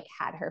she like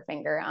had her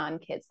finger on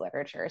kids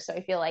literature. So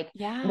I feel like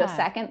the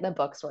second the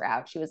books were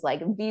out, she was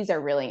like, these are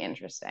really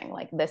interesting.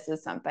 Like, this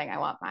is something I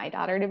want my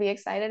daughter to be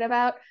excited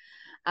about.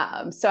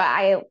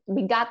 So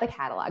we got the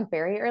catalog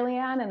very early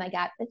on, and I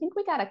think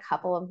we got a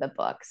couple of the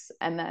books,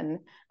 and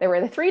then there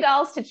were the 3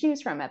 dolls to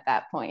choose from at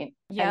that point.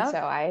 And so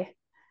I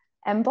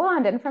am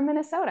blonde and from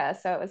Minnesota.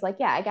 So it was like,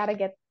 yeah, I got to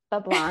get the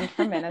blonde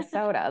from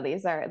Minnesota.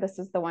 This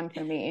is the one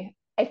for me.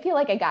 I feel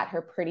like I got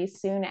her pretty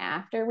soon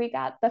after we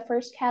got the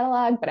first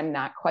catalog, but I'm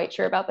not quite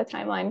sure about the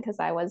timeline because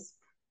I was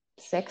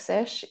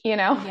 6-ish, you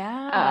know?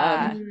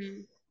 Yeah.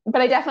 But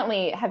I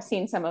definitely have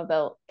seen some of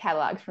the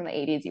catalogs from the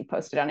 80s you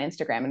posted on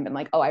Instagram and been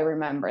like, oh, I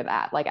remember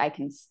that. Like, I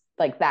can,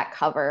 like, that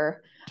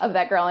cover of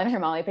that girl in her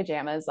Molly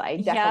pajamas. I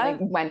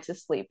definitely went to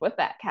sleep with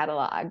that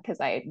catalog because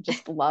I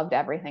just loved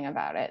everything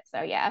about it.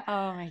 So, yeah.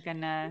 Oh, my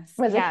goodness.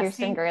 Was a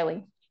Kirsten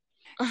girly.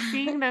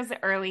 Seeing those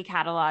early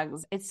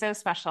catalogs, it's so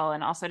special.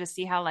 And also to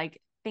see how,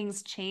 like,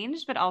 things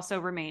changed, but also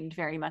remained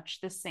very much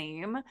the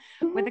same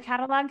with the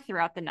catalog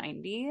throughout the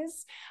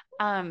 90s.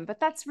 But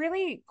that's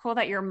really cool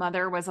that your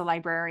mother was a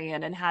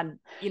librarian and had,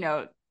 you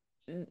know,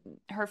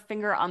 her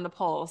finger on the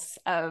pulse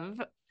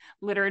of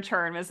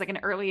literature and was like an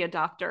early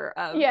adopter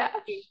of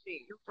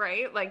AG,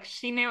 right? Like,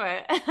 she knew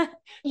it.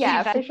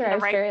 Yeah, for sure. I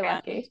was very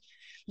lucky.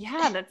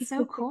 Yeah, that's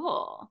so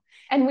cool.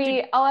 And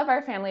all of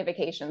our family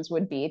vacations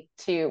would be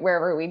to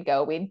wherever we'd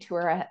go. We'd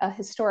tour a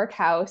historic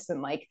house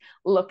and like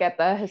look at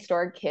the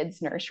historic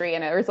kids nursery.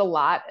 And there was a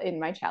lot in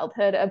my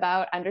childhood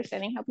about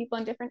understanding how people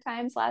in different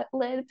times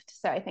lived.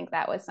 So I think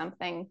that was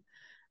something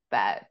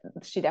that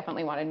she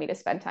definitely wanted me to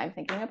spend time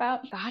thinking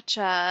about.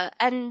 Gotcha.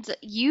 And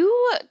you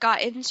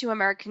got into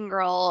American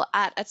Girl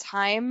at a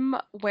time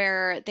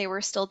where they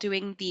were still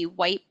doing the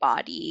white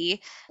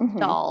body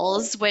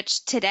dolls,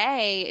 which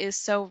today is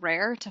so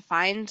rare to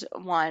find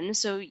one.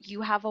 So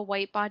you have a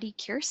white body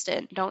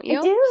Kirsten, don't you?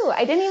 I do.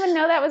 I didn't even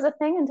know that was a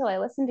thing until I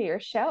listened to your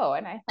show.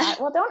 And I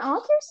thought, well, don't all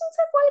Kirstens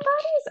have white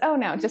bodies? Oh,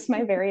 no, just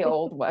my very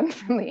old one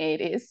from the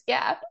 80s.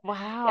 Yeah.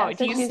 Wow. Yeah,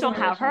 so do you still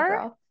have her?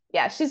 Girl.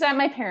 Yeah, she's at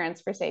my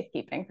parents for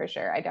safekeeping for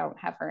sure. I don't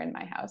have her in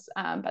my house,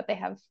 but they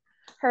have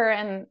her,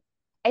 and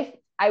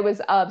I was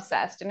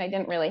obsessed, and I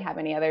didn't really have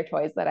any other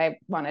toys that I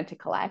wanted to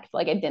collect.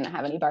 Like, I didn't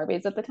have any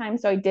Barbies at the time,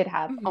 so I did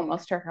have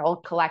almost her whole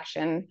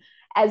collection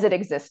as it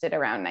existed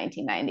around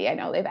 1990. I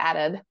know they've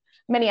added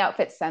many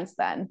outfits since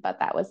then, but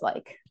that was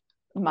like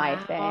my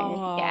thing.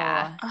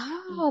 Yeah.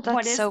 Oh,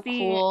 that's so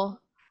cool.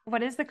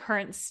 What is the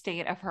current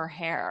state of her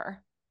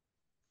hair?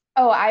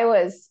 Oh, I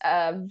was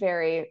a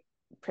very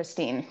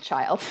pristine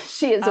child.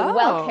 She is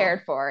well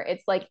cared for.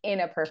 It's like in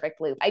a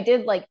perfect loop. I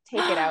did like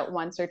take it out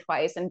once or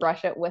twice and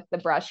brush it with the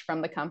brush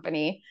from the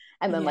company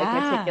and then like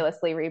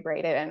meticulously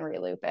rebraid it and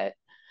reloop it.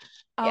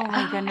 Oh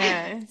my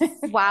goodness.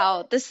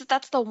 Wow.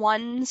 That's the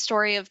one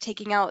story of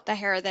taking out the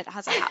hair that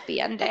has a happy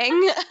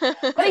ending.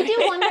 But I do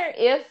wonder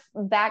if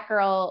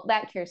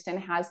that Kirsten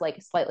has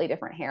like slightly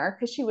different hair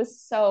because she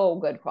was so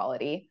good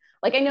quality.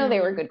 Like I know they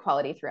were good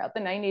quality throughout the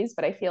 90s,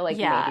 but I feel like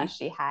maybe Yeah.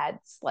 she had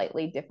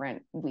slightly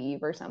different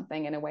weave or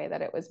something in a way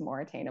that it was more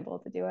attainable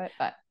to do it.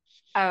 But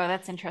Oh,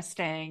 that's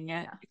interesting.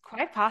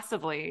 Quite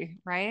possibly,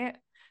 right?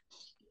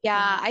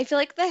 Yeah, I feel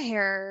like the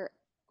hair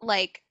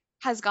like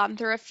has gone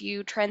through a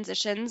few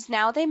transitions.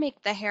 Now they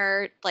make the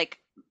hair like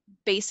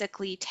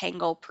basically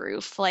tangle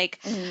proof. Like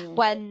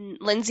when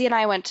Lindsay and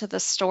I went to the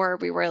store,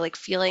 we were like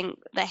feeling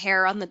the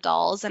hair on the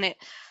dolls, and it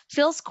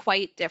feels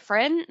quite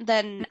different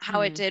than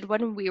how it Mhm. did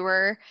when we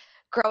were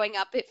growing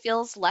up. It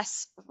feels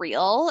less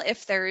real,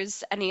 if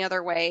there's any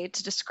other way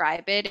to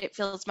describe it. It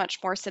feels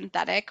much more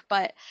synthetic,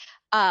 but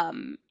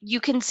you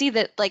can see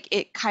that like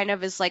it kind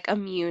of is like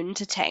immune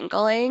to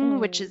tangling,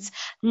 which is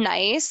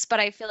nice, but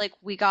I feel like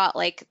we got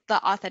like the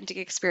authentic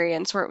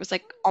experience where it was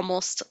like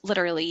almost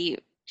literally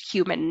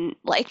human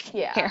like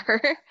yeah.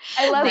 hair.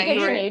 I love Right.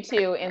 picturing you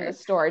two in the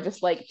store,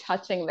 just like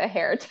touching the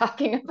hair,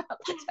 talking about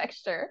the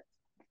texture.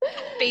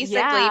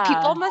 Basically,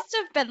 people Yeah. must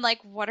have been like,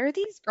 what are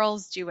these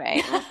girls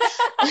doing?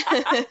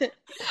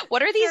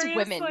 What are these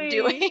women Seriously.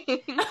 doing?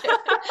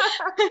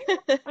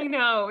 I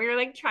know. We were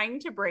like trying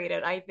to braid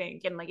it, I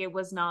think, and like it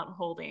was not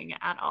holding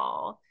at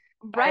all.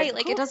 Right, But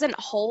like it cool. doesn't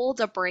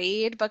hold a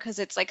braid because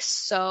it's like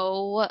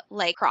so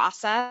like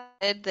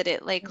processed that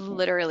it like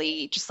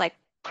literally just like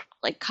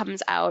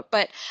comes out.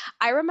 But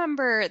I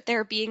remember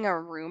there being a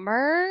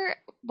rumor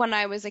when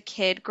I was a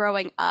kid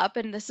growing up,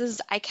 and this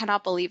is, I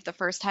cannot believe the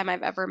first time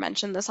I've ever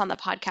mentioned this on the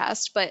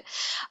podcast, but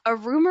a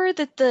rumor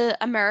that the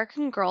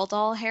American Girl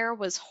doll hair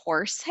was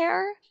horse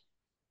hair.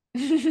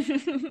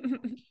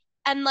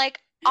 And like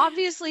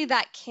obviously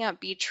that can't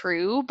be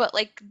true, but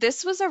like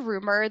this was a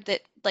rumor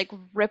that like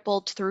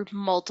rippled through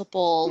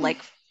multiple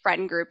like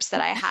friend groups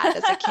that I had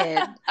as a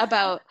kid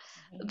about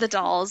the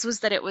dolls,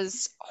 was that it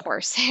was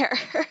horsehair.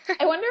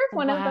 I wonder if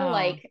one of the Wow.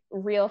 like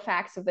real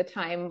facts of the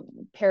time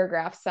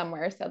paragraphs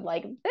somewhere said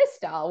like this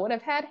doll would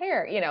have had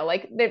hair,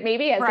 like that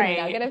maybe as a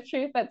nugget Right. of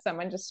truth that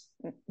someone just,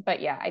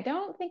 but yeah, I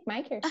don't think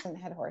my Kirsten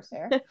had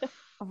horsehair.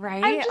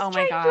 I'm Right. Oh just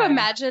my trying to God.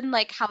 imagine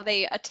like how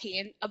they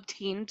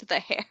obtained the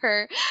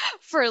hair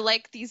for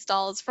like these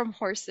dolls from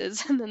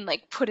horses and then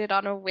like put it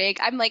on a wig.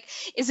 I'm like,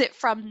 is it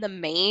from the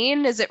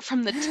mane? Is it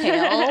from the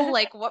tail?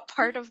 Like what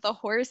part of the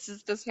horse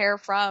is this hair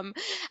from?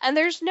 And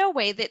there's no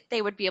way that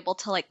they would be able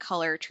to like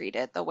color treat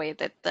it the way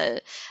that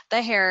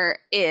the hair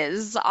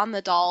is on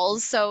the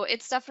dolls. So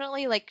it's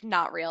definitely like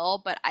not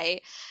real, but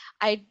I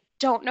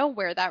don't know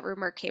where that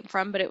rumor came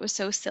from, but it was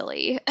so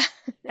silly.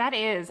 That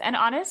is. And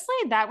honestly,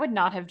 that would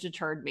not have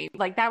deterred me.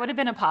 Like that would have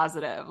been a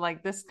positive.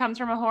 Like this comes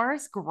from a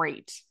horse.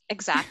 Great.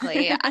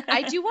 Exactly.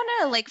 I do want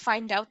to like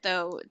find out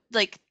though,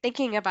 like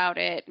thinking about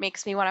it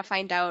makes me want to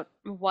find out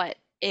what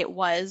it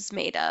was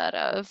made out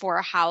of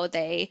or how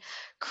they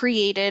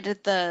created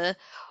the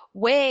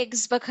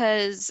wigs,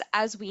 because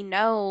as we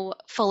know,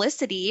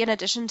 Felicity, in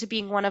addition to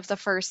being one of the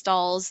first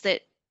dolls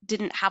that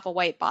didn't have a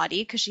white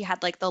body because she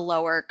had like the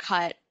lower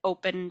cut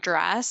open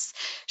dress,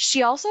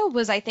 she also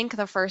was, I think,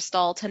 the first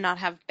doll to not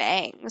have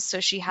bangs. So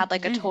she had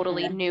like a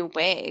totally Mhm. new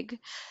wig.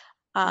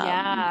 Um,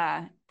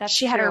 Yeah, that's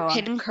she had her true.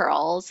 pin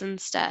curls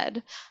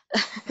instead.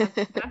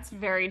 That's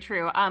very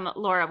true.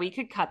 Laura, we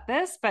could cut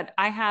this, but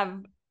I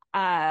have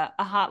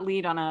a hot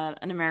lead on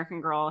an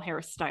American Girl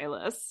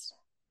hairstylist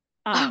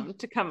Oh,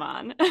 to come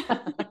on.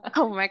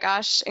 oh my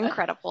gosh,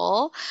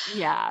 incredible.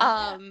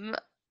 Yeah. Um,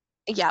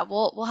 yeah,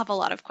 we'll have a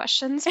lot of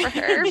questions for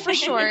her for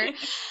sure.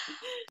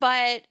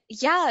 But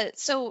yeah,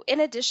 so in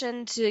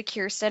addition to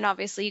Kirsten,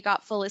 obviously you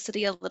got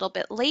Felicity a little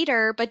bit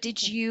later, but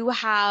did you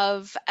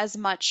have as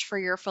much for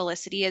your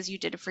Felicity as you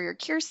did for your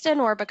Kirsten,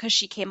 or because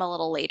she came a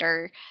little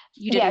later,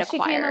 you didn't Yeah, she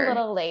came a acquire?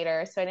 little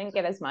later, so I didn't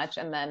get as much.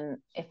 And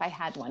then if I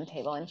had one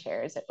table and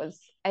chairs, it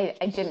was I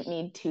didn't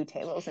need two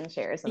tables and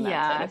chairs and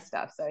that sort of Yeah.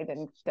 stuff. So I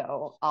didn't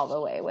go all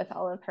the way with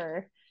all of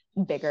her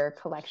bigger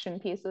collection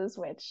pieces,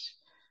 which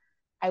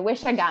I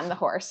wish I'd gotten the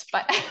horse,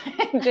 but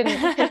I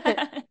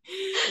didn't.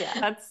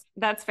 Yeah.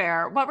 That's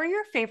fair. What were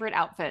your favorite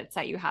outfits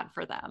that you had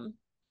for them?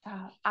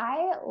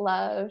 I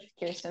loved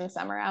Kirsten's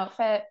summer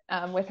outfit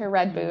with her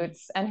red Mm.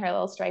 boots and her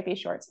little stripy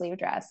short sleeve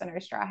dress and her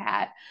straw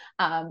hat.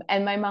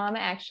 And my mom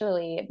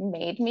actually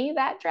made me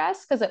that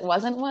dress because it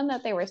wasn't one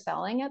that they were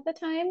selling at the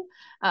time.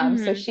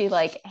 So Hmm. she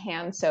like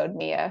hand sewed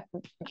me a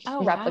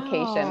Oh,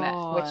 replication,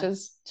 which wow.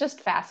 is just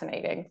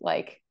fascinating.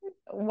 Like,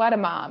 what a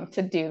mom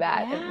to do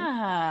that and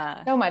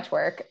Yeah. so much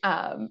work.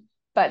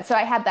 But so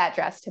I had that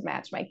dress to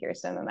match my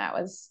Kirsten, and that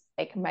was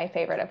like my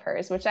favorite of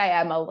hers, which I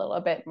am a little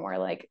bit more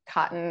like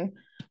cotton,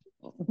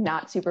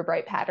 not super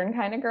bright pattern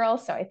kind of girl.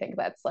 So I think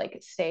that's like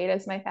stayed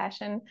as my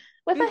fashion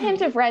with a hint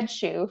Hmm. of red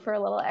shoe for a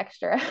little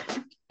extra.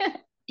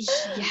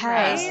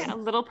 Right? Yes. A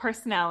little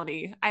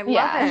personality. I love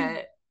Yeah.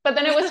 it. But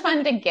then it was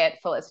fun to get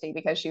Felicity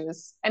because she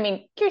was, I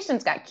mean,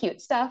 Kirsten's got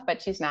cute stuff,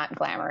 but she's not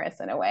glamorous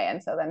in a way.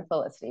 And so then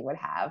Felicity would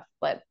have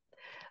like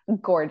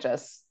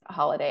gorgeous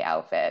holiday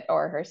outfit,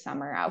 or her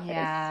summer outfit is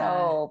Yeah.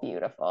 so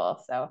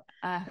beautiful. So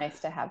Uh, nice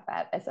to have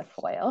that as a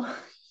foil.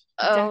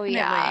 Oh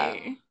yeah.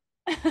 definitely.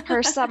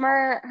 Her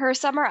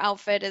summer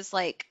outfit is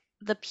like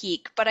the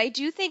peak, but I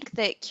do think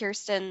that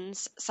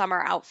Kirsten's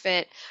summer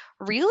outfit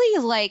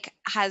really like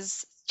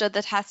has stood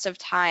the test of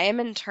time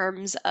in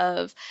terms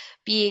of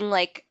being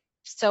like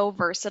so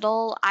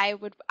versatile. I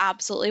would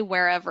absolutely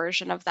wear a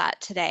version of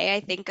that today. I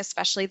think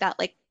especially that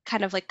like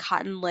kind of like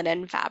cotton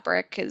linen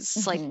fabric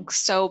is like Mhm.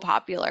 so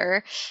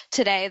popular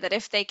today that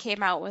if they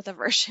came out with a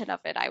version of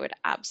it, I would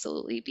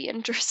absolutely be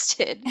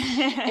interested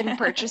in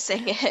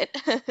purchasing it.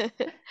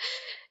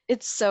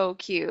 It's so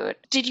cute.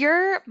 Did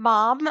your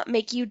mom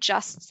make you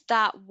just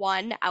that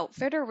one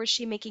outfit, or was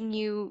she making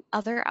you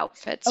other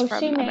outfits Oh,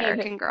 she from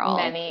made American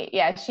Girl? many.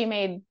 Yeah, she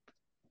made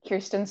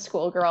Kirsten's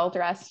schoolgirl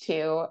dress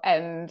too.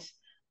 And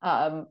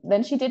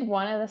then she did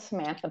one of the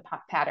Samantha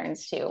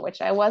patterns too,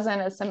 which I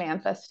wasn't a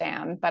Samantha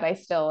stan, but I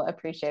still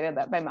appreciated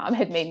that my mom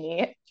had made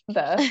me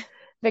the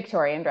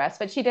Victorian dress.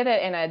 But she did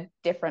it in a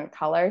different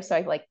color, so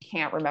I like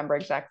can't remember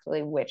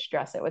exactly which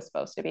dress it was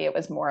supposed to be. It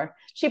was more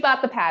she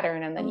bought the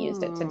pattern and then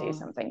used it to do Ooh.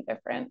 something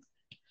different.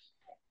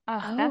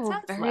 Oh, that Oh,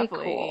 sounds very lovely.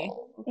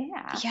 cool.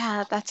 Yeah.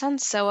 Yeah, that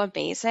sounds so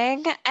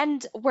amazing.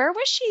 And where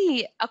was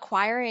she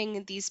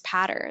acquiring these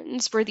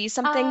patterns? Were these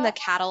something the Uh,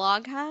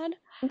 catalog had?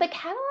 the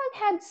catalog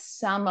had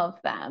some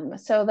of them.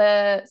 So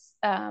the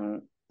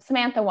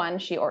Samantha one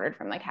she ordered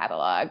from the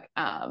catalog,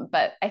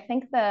 but I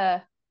think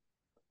the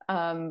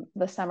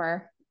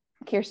summer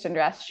Kirsten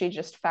dress she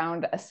just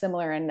found a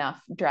similar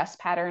enough dress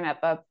pattern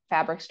at the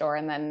fabric store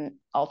and then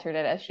altered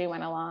it as she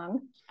went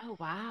along. Oh,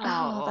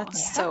 Oh, wow. that's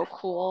Yeah. so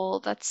cool.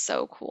 That's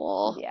so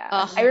cool.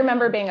 Yeah. I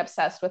remember Yeah. being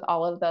obsessed with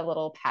all of the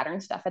little pattern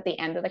stuff at the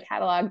end of the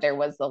catalog. There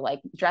was the like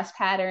dress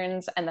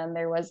patterns, and then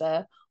there was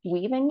a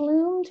weaving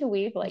loom to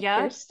weave like Yep,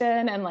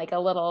 Kirsten and like a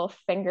little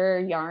finger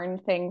yarn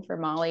thing for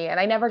Molly. And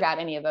I never got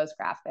any of those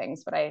craft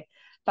things, but I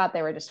thought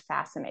they were just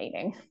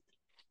fascinating.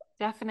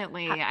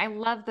 definitely. I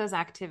love those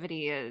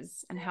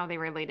activities and how they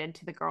related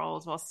to the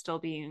girls while still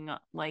being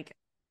like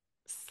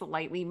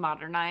slightly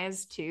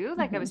modernized too.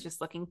 Like I was Mhm.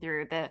 just looking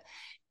through the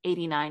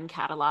 89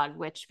 catalog,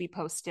 which we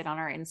posted on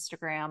our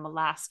Instagram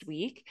last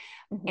week.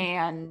 Mhm.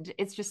 And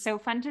it's just so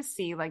fun to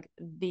see like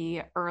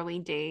the early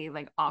day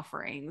like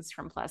offerings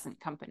from Pleasant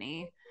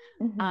Company.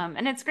 Mhm.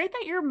 And it's great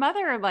that your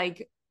mother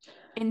like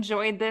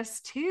enjoyed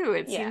this too.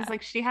 It seems Yeah.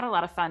 like she had a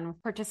lot of fun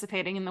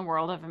participating in the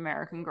world of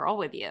American Girl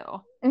with you.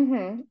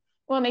 Mm-hmm.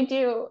 Well, and I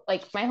do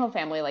like my whole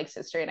family likes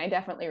history, and I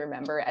definitely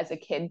remember as a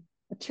kid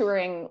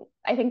touring.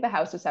 I think the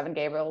House of Seven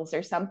Gables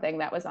or something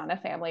that was on a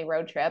family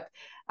road trip,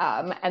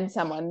 and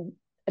someone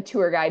a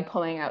tour guide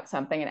pulling out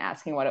something and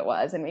asking what it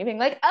was, and me being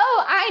like,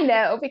 "Oh, I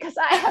know because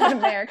I have an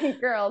American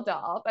Girl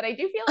doll." But I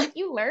do feel like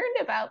you learned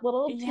about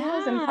little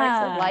tools and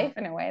parts of Yeah, life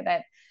in a way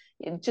that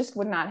it just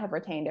would not have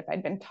retained if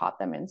I'd been taught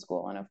them in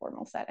school in a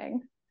formal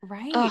setting.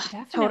 right, Oh,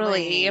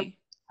 totally. definitely.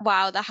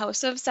 Wow, the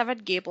House of Seven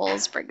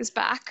Gables brings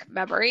back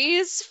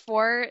memories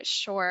for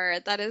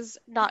sure. That is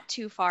not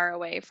too far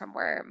away from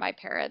where my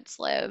parents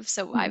live,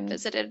 so I've Mm-hmm.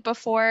 visited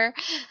before.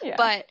 Yeah.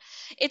 But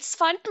it's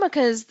fun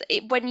because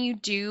when you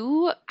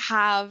do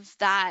have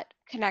that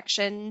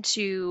connection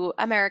to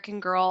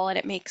American Girl and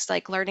it makes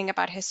like learning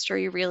about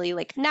history really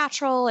like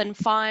natural and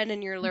fun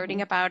and you're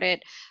learning Mm-hmm. about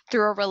it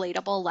through a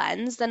relatable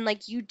lens, then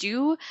like you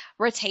do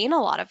retain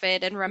a lot of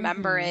it and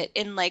remember Hmm. it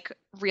in like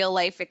real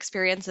life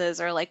experiences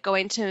or like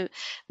going to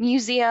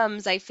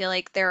museums. I feel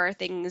like there are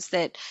things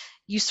that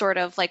you sort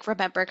of like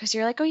remember because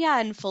you're like, oh yeah,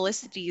 in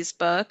Felicity's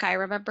book, I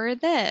remember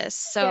this.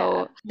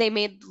 Yeah. So they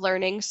made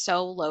learning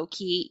so low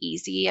key,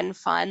 easy, and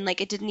fun.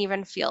 Like it didn't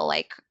even feel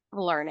like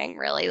learning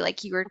really.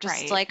 Like you were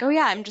just Right, like, oh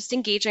yeah, I'm just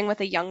engaging with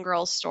a young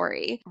girl's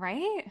story.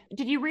 right.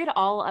 Did you read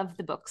all of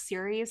the book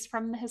series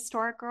from the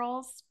Historic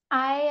Girls?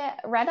 I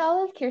read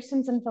all of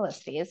Kirsten's and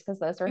Felicity's because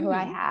those were who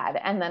I Mm, had.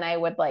 And then I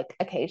would like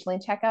occasionally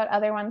check out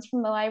other ones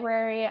from the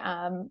library.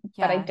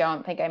 But I yeah.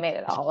 don't think I made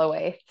it all the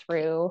way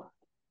through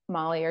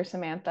Molly or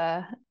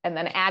Samantha. And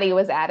then Addie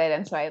was added.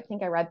 And so I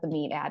think I read the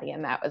Meet Addie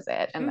and that was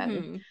it. And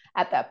then Hmm.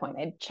 at that point,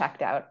 I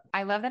checked out.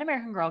 I love that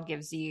American Girl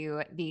gives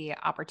you the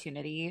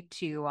opportunity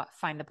to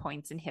find the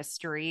points in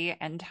history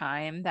and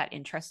time that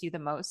interest you the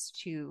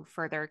most to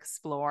further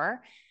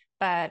explore.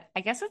 But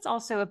I guess it's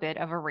also a bit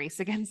of a race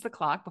against the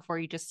clock before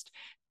you just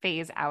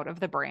phase out of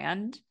the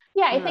brand.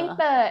 Yeah, I think Ugh.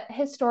 the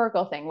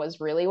historical thing was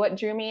really what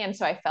drew me. And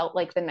so I felt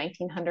like the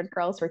 1900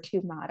 girls were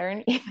too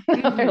modern,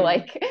 even though they're Hmm.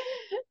 like,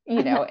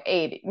 you know,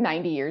 80,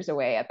 90 years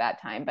away at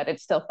that time, but it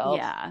still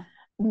felt Yeah,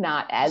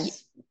 not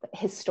as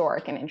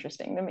historic and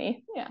interesting to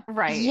me. Yeah.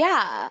 right.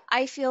 Yeah,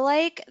 I feel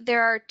like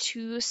there are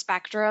two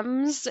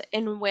spectrums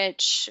in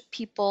which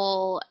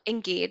people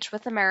engage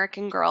with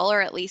American Girl,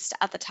 or at least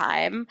at the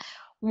time.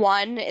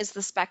 One is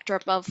the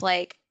spectrum of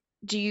like,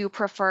 do you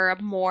prefer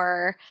a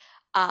more,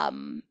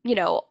 you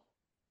know,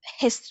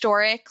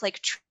 historic,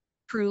 like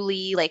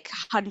truly like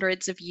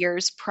hundreds of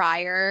years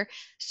prior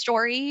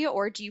story,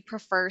 or do you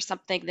prefer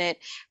something that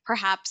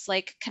perhaps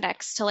like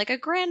connects to like a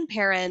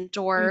grandparent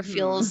or Hmm.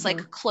 feels like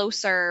Mm-hmm.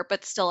 closer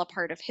but still a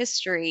part of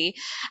history?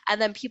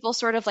 And then people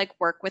sort of like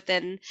work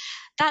within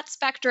that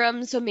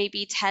spectrum, so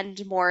maybe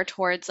tend more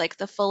towards like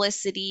the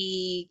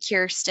Felicity,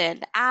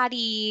 Kirsten,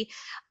 Addie,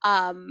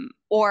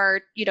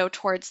 or,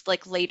 towards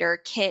like later,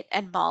 Kit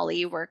and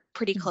Molly were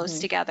pretty close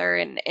Mhm. together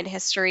in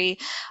history.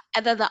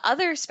 And then the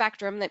other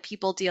spectrum that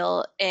people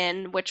deal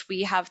in, which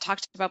we have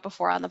talked about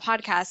before on the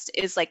podcast,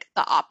 is like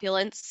the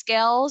opulence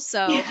scale.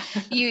 So Yeah.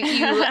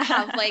 you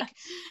have like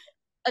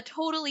a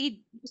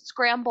totally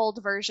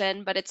scrambled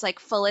version, but it's like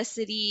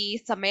Felicity,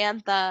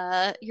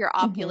 Samantha, your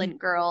Mhm. opulent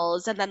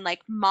girls, and then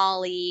like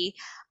Molly,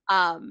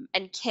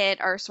 and Kit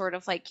are sort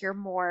of like your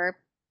more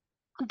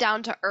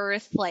down to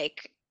earth,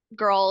 like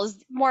girls,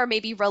 more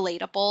maybe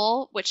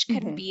relatable, which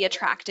can Mhm. be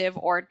attractive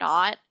or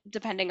not,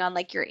 depending on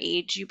like your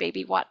age. You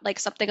maybe want like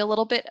something a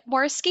little bit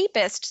more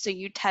escapist, so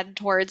you tend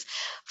towards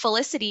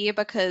Felicity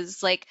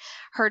because like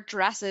her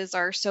dresses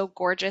are so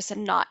gorgeous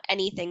and not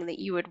anything that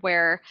you would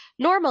wear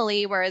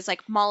normally, whereas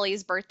like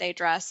Molly's birthday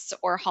dress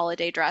or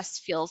holiday dress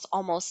feels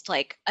almost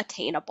like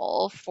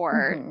attainable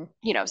for,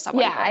 Mhm.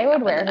 someone Yeah, I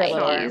growing would up in the wear her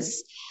little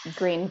 90s.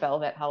 green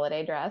velvet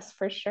holiday dress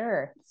for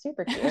sure.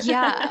 Super cute.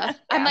 Yeah.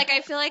 I'm Yeah. like,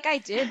 I feel like I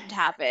did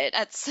have it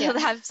at Yeah.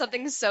 have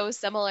something so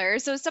similar.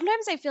 So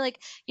sometimes I feel like,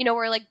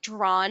 we're like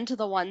drawn to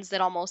the ones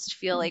that almost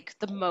feel like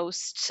the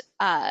most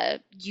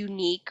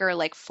unique or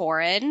like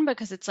foreign,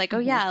 because it's like, oh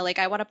Mhm. yeah, like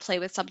I want to play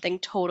with something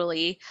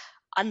totally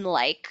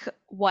unlike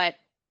what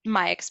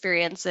my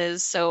experience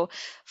is. So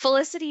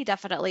Felicity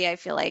definitely, I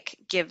feel like,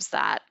 gives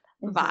that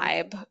Mhm.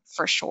 vibe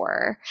for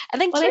sure.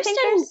 And then Well, I think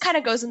Kirsten there's, kind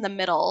of goes in the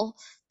middle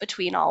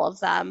between all of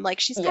them. Like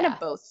she's kind of yeah.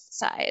 both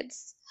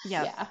sides.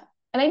 Yep. Yeah.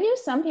 And I knew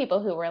some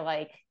people who were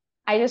like,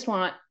 I just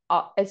want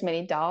as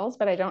many dolls,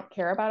 but I don't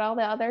care about all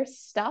the other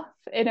stuff,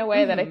 in a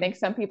way that I Hmm. think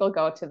some people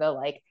go to the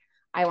like,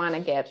 I want to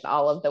get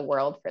all of the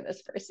world for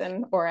this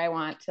person, or I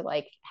want to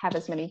like have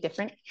as many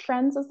different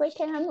friends as they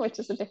can, which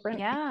is a different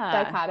Yeah.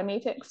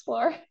 dichotomy to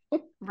explore.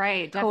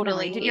 Right,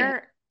 definitely. Totally.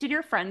 Did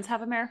your friends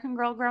have American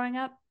Girl growing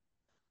up?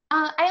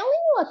 I only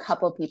knew a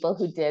couple people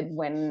who did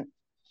when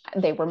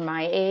they were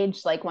my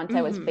age. Like once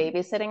I was Hmm.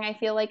 babysitting, I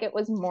feel like it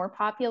was more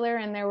popular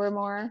and there were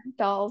more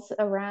dolls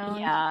around.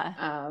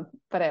 Yeah.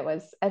 But it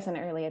was as an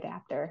early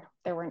adapter,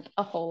 there weren't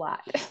a whole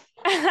lot.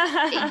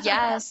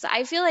 Yes,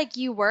 I feel like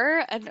you were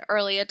an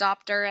early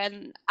adopter,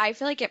 and I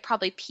feel like it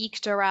probably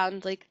peaked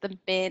around like the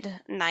mid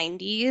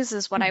 90s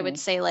is what I would Mhm.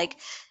 say. Like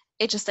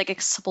it just like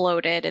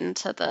exploded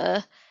into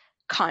the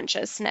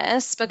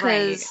consciousness, Right.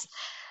 because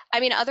I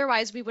mean,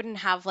 otherwise we wouldn't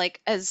have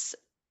like as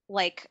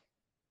like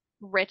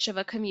rich of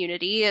a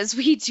community as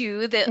we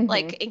do that Mhm.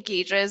 like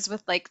engages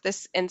with like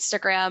this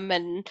Instagram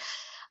and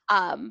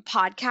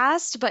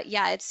podcast. But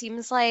yeah, it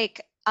seems like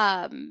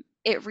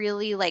it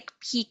really like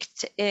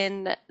peaked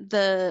in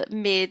the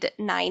mid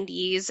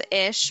 90s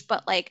ish,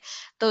 but like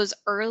those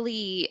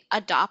early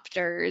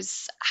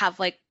adopters have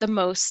like the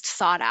most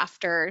sought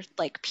after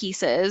like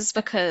pieces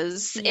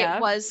because it Yep.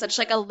 was such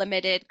like a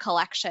limited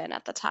collection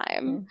at the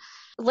time. Mhm.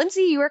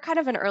 Lindsay, you were kind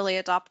of an early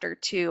adopter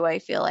too, I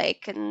feel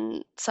like,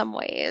 in some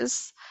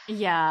ways.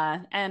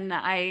 Yeah, and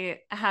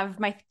I have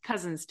my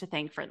cousins to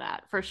thank for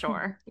that, for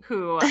sure,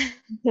 who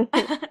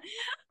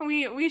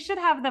we should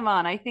have them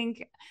on. I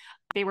think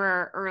they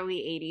were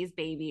early 80s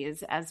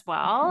babies as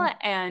well, Mhm.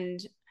 and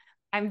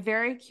I'm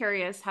very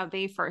curious how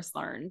they first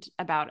learned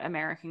about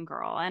American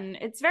Girl. And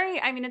it's very,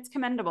 I mean, it's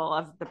commendable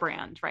of the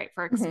brand, right,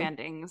 for Mhm.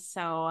 expanding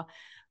so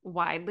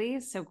widely,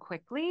 so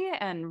quickly,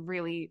 and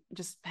really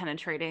just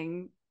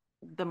penetrating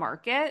the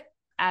market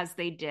as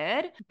they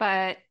did.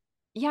 But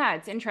yeah,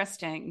 it's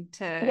interesting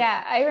to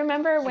Yeah, I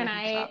remember kind when of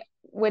think I about.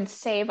 would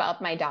save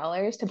up my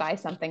dollars to buy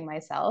something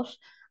myself.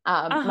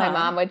 My Uh-huh.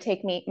 mom would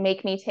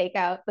make me take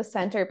out the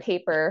center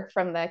paper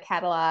from the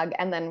catalog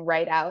and then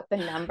write out the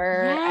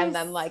number. And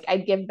then Yes. like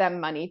I'd give them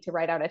money to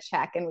write out a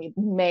check and we'd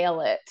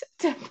mail it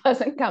to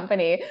Pleasant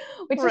Company,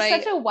 which is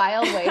such Right. a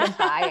wild way to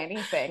buy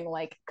anything,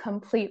 like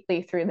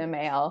completely through the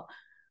mail.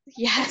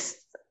 Yes.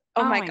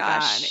 Oh Oh my my God.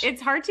 gosh.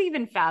 It's hard to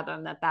even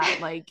fathom that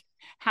like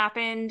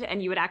happened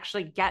and you would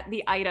actually get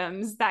the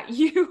items that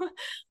you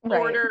Right.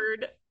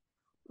 ordered.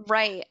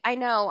 Right. I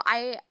know.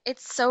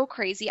 It's so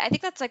crazy. I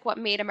think that's like what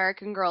made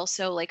American Girl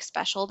so like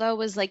special though,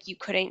 was like you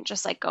couldn't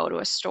just like go to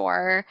a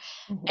store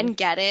Mhm. and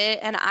get it.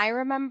 And I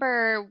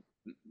remember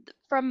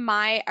from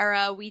my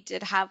era, we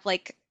did have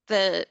like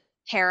the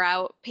tear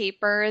out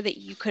paper that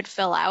you could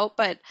fill out,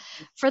 but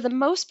for the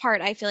most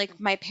part, I feel like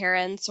my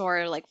parents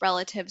or like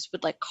relatives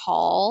would like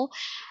call.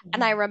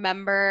 And I Mhm.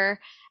 remember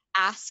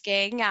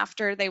asking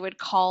after they would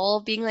call,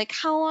 being like,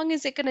 how long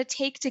is it going to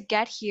take to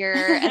get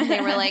here? And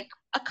they were like,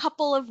 a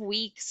couple of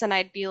weeks. And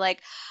I'd be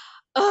like,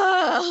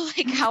 oh,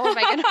 like, how am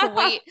I going to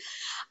wait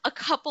a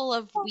couple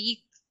of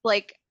weeks?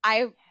 Like,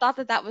 I thought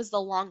that that was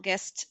the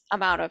longest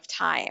amount of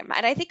time.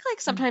 And I think like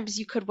sometimes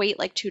you could wait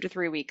like 2 to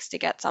 3 weeks to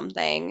get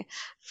something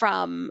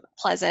from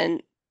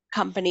Pleasant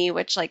Company,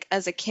 which like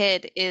as a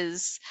kid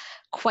is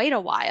quite a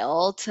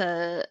while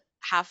to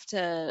have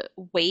to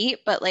wait.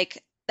 But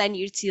like then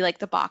you'd see like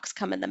the box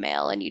come in the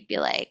mail and you'd be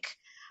like,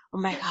 Oh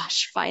my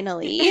gosh,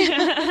 finally.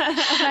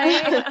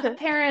 My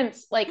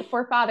parents, like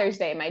for Father's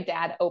Day, my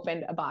dad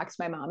opened a box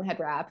my mom had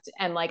wrapped,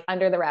 and like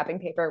under the wrapping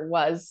paper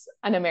was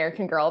an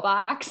American Girl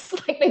box.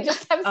 Like they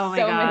just have Oh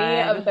my so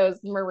many God. of those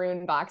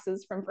maroon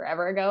boxes from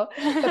forever ago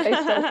that they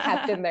still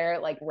kept in their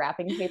like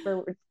wrapping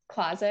paper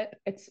closet.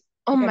 It's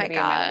Oh going to my be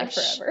in my life gosh.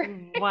 forever.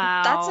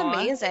 That's Wow.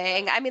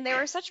 amazing. I mean, they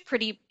were such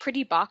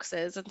pretty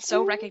boxes and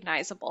so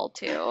recognizable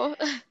too.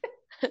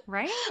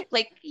 Right?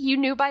 Like you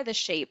knew by the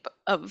shape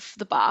of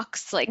the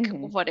box like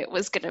Mm-hmm. what it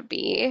was gonna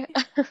be.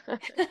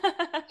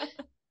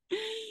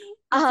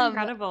 That's Um,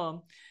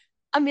 incredible.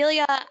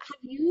 Amelia, have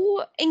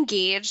you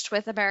engaged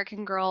with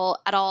American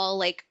Girl at all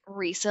like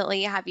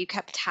recently? Have you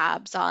kept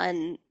tabs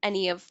on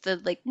any of the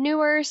like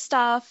newer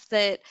stuff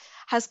that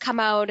has come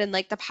out in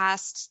like the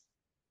past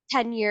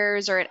 10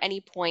 years or at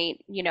any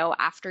point,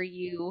 after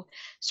you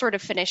sort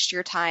of finished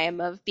your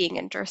time of being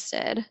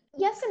interested?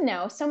 Yes and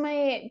no. So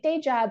my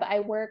day job, I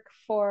work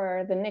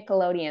for the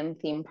Nickelodeon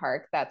theme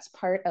park. That's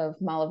part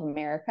of Mall of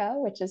America,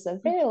 which is a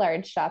very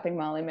large shopping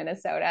mall in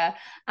Minnesota.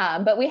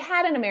 But we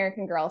had an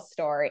American Girl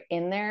store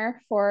in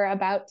there for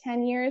about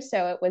 10 years.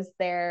 So it was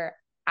there,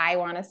 I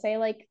want to say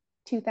like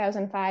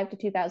 2005 to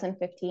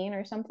 2015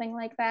 or something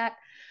like that.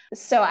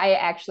 So I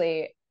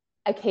actually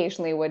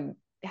occasionally would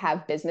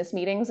have business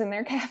meetings in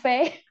their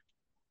cafe.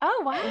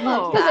 Oh,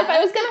 Love Because wow. if I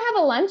that. was going to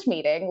have a lunch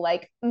meeting,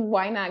 like,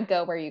 why not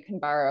go where you can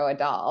borrow a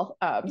doll?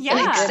 So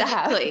we Yeah. did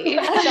have Exactly.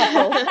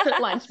 several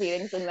lunch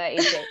meetings in the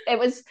AJ. It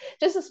was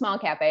just a small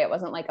cafe. It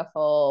wasn't like a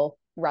full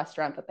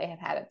restaurant that they had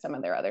had at some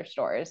of their other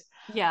stores.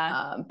 Yeah.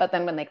 But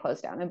then when they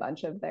closed down a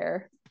bunch of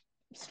their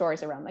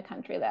stores around the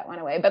country, that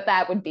went away. But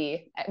that would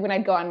be when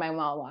I'd go on my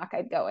mall walk,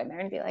 I'd go in there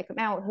and be like,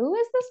 now, who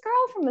is this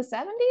girl from the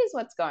 70s?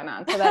 What's going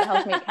on? So that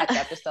helps me catch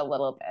up just a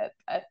little bit.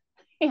 But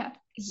yeah.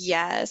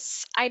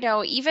 Yes, I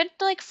know. Even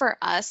like for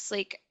us,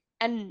 like,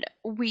 and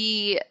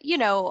we,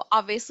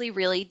 obviously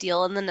really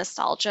deal in the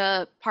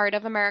nostalgia part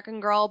of American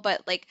Girl,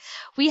 but like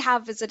we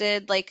have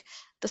visited like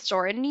the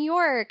store in New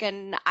York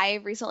and I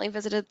recently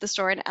visited the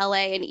store in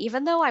LA. And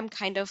even though I'm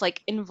kind of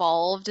like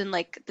involved in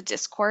like the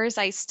discourse,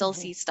 I still Mm-hmm.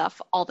 see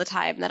stuff all the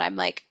time that I'm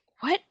like,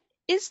 what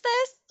is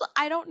this?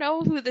 I don't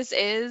know who this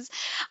is.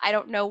 I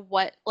don't know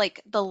what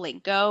like the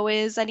lingo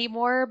is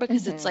anymore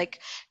because it's Mm-hmm. like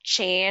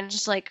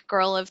changed. Like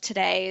Girl of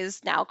Today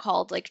is now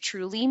called like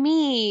Truly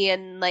Me,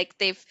 and like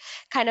they've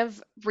kind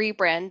of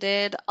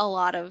rebranded a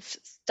lot of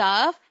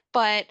stuff,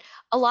 but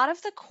a lot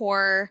of the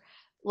core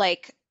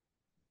like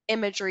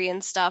imagery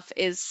and stuff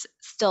is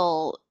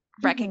still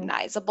Mm-hmm.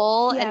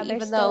 recognizable. And Yeah,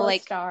 there's even though still a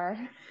like star.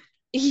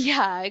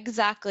 yeah,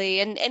 exactly.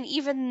 And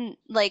even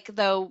like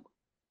though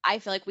I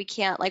feel like we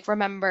can't like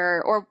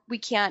remember or we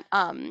can't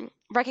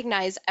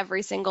recognize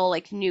every single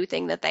like new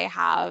thing that they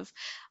have.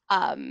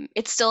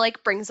 It still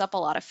like brings up a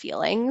lot of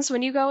feelings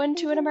when you go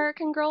into an Mm-hmm.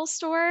 American Girl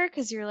store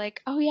because you're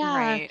like, "Oh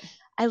yeah, Right.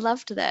 I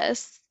loved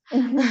this."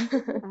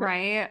 Mm-hmm.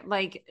 Right.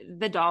 Like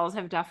the dolls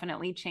have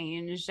definitely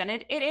changed and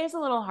it is a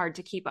little hard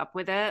to keep up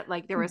with it.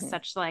 Like there was Mm-hmm.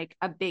 such like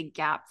a big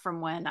gap from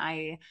when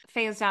I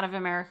phased out of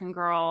American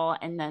Girl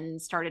and then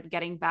started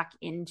getting back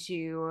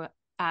into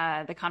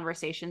the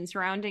conversation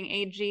surrounding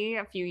AG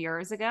a few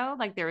years ago.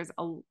 Like there was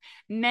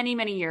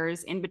many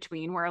years in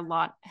between where a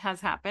lot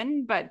has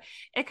happened, but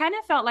it kind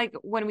of felt like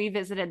when we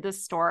visited the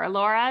store,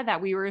 Laura,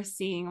 that we were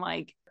seeing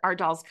like our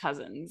dolls'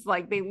 cousins.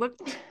 Like they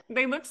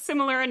look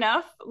similar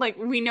enough. Like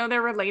we know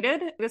they're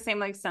related. The same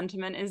like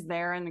sentiment is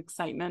there and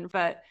excitement,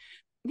 but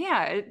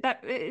yeah,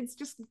 it's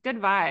just good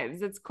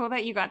vibes. It's cool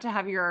that you got to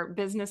have your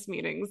business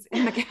meetings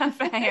in the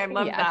cafe. I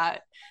love Yes.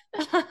 that.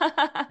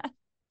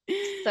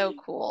 So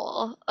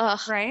cool. Ugh,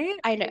 Right?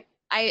 I know.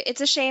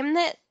 It's a shame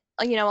that,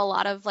 a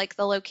lot of like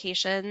the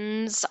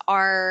locations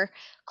are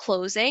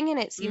closing and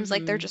it seems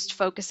like they're Mm-hmm. just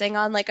focusing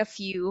on like a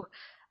few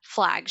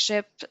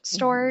flagship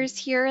Mm-hmm. stores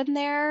here and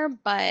there.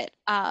 But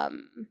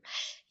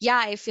yeah,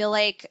 I feel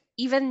like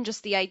even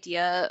just the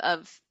idea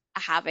of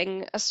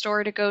having a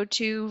store to go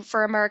to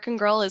for American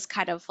Girl is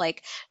kind of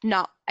like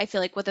not, I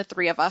feel like what the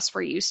three of us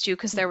were used to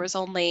because there Mm-hmm. was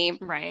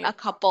only a Right.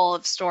 couple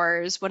of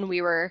stores when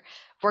we were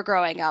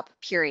growing up,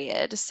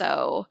 period.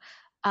 So,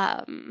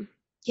 um,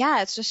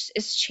 yeah,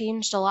 it's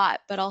changed a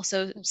lot, but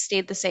also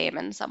stayed the same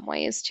in some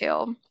ways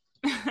too.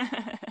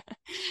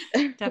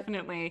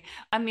 Definitely.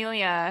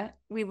 Amelia,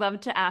 we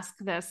love to ask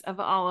this of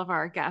all of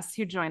our guests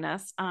who join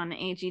us on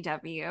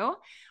AGW.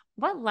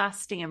 What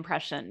lasting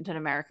impression did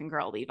American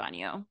Girl leave on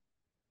you?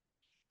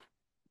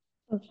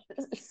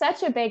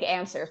 Such a big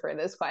answer for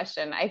this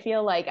question. I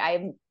feel like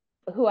I'm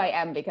who I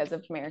am because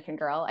of American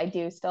Girl. I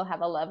do still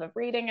have a love of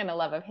reading and a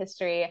love of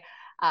history.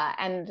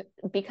 And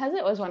because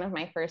it was one of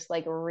my first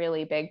like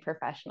really big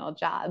professional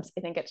jobs,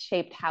 I think it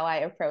shaped how I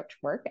approach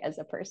work as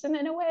a person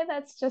in a way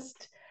that's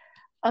just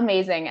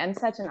amazing and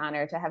such an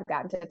honor to have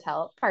gotten to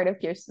tell part of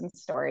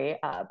Kirsten's story.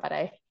 But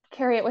I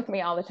carry it with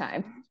me all the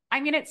time. I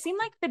mean, it seemed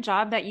like the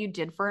job that you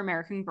did for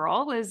American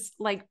Girl was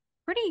like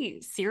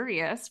pretty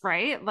serious,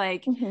 right?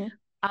 Like Mm-hmm.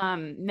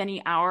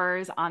 many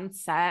hours on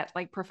set.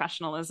 Like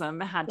professionalism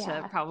had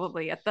to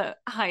probably at the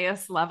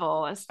highest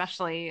level,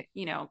 especially,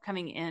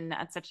 coming in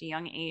at such a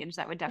young age,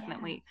 that would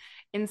definitely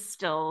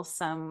instill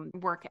some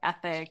work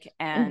ethic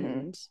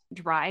and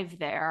drive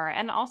there.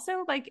 And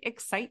also like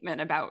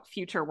excitement about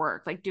future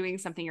work, like doing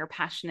something you're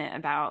passionate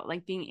about,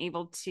 like being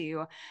able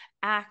to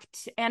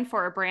act, and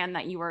for a brand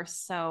that you are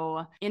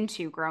so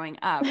into growing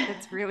up.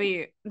 That's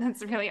really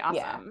awesome.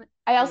 Yeah.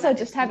 I also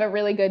just have a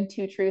really good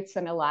 2 truths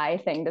and a lie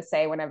thing to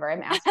say whenever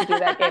I'm asked to do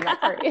that game at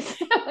parties.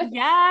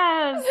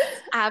 Yes.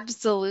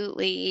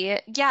 Absolutely.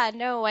 Yeah,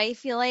 no, I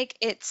feel like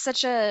it's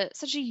such a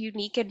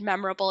unique and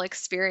memorable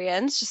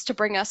experience, just to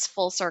bring us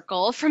full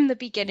circle from the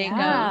beginning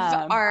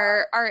of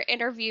our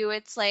interview.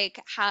 It's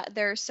like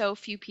there are so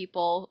few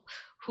people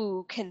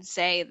who can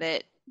say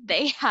that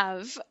they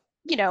have,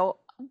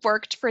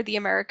 worked for the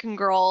American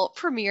Girl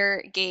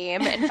premiere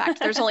game. In fact,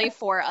 there's only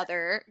 4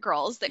 other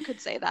girls that could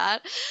say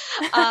that.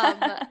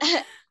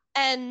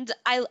 And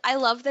I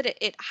love that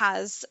it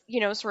has,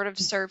 sort of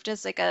served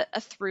as like a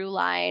through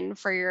line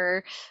for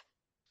your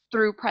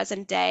through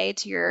present day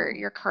to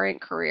your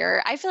current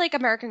career. I feel like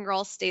American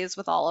Girl stays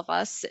with all of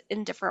us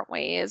in different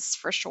ways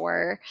for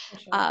sure.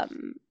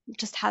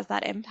 Just has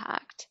that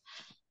impact.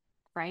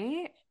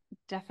 Right?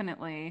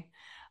 Definitely.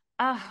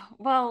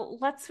 Well,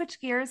 let's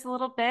switch gears a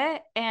little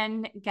bit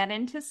and get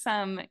into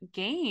some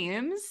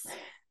games.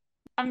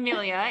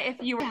 Amelia, if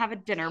you have a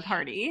dinner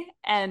party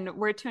and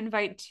were to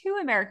invite 2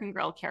 American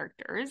Girl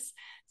characters,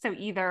 so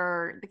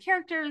either the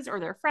characters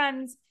or their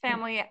friends,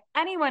 family,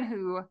 anyone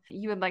who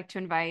you would like to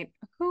invite,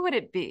 who would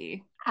it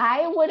be?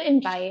 I would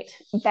invite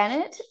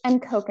Bennett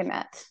and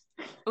Coconut.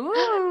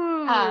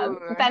 Ooh.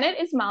 Bennett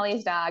is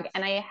Molly's dog,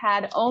 and I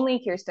had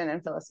only Kirsten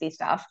and Felicity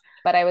stuff,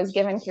 but I was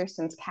given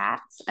Kirsten's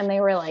cats, and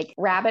they were like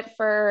rabbit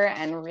fur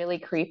and really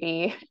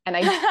creepy, and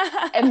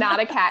I am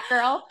not a cat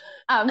girl.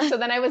 So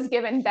then I was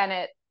given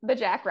Bennett, the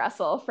Jack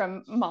Russell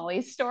from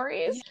Molly's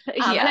stories.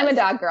 And I'm a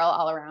dog girl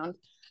all around.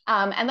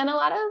 And then a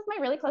lot of my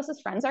really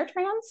closest friends are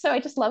trans. So I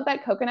just love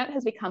that Coconut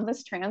has become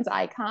this trans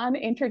icon,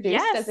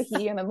 introduced as a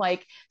he and then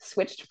like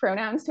switched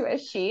pronouns to a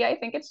she. I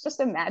think it's just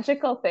a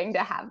magical thing to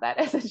have that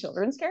as a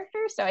children's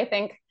character. So I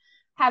think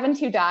having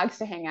 2 dogs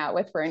to hang out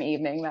with for an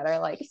evening that are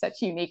like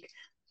such unique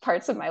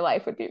parts of my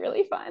life would be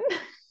really fun.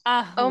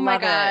 Oh my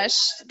gosh.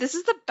 This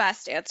is the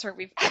best answer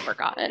we've ever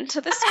gotten to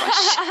this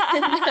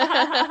question.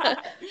 It'd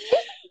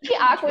be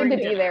awkward to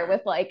be there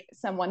with like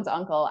someone's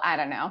uncle. I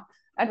don't know.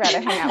 I'd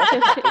rather hang out with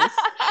your kitties.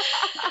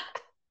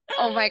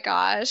 Oh my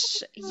gosh.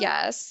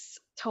 Yes,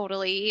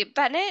 totally.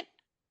 Bennett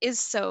is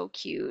so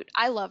cute.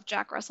 I love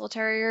Jack Russell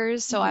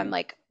Terriers, so I'm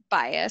like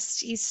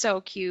biased. He's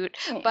so cute.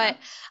 But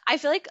I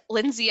feel like,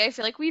 Lindsay,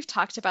 we've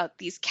talked about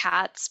these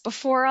cats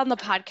before on the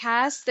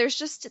podcast.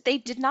 They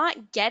did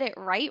not get it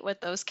right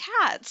with those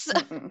cats.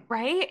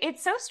 Right?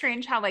 It's so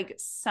strange how like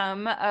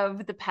some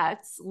of the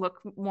pets look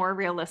more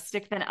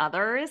realistic than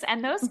others.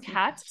 And those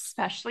cats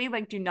especially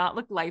like do not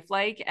look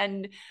lifelike.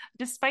 And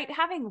despite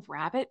having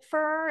rabbit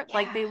fur,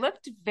 like they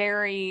looked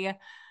very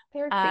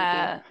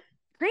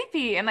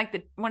creepy. And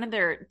like one of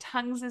their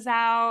tongues is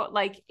out.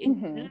 Like,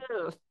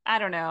 I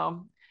don't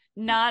know.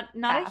 Not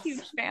a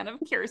huge fan of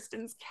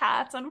Kirsten's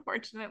cats,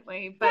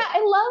 unfortunately. But yeah, I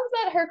love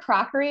that her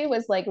crockery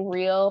was like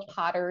real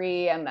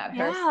pottery, and that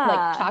her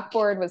like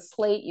chalkboard was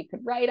slate you could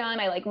write on.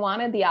 I like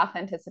wanted the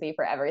authenticity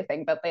for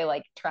everything, but they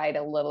like tried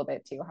a little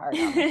bit too hard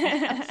on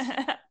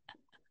the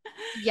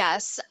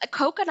Yes.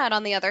 Coconut,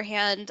 on the other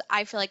hand,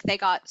 I feel like they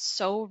got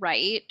so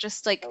right.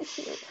 Just like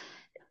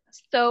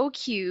so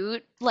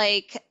cute.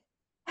 Like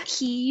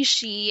he,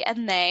 she,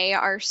 and they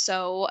are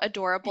so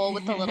adorable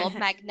with the little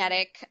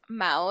magnetic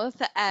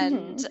mouth.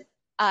 And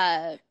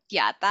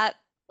that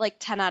like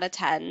 10 out of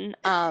 10.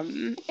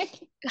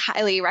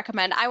 Highly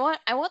recommend. I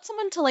want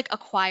someone to like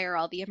acquire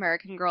all the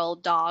American Girl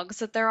dogs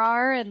that there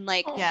are and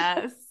like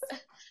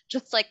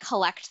just like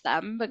collect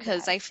them,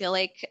 because I feel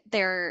like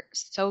they're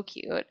so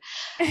cute.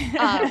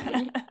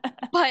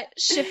 But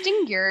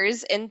shifting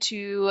gears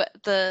into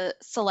the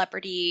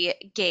celebrity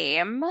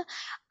game,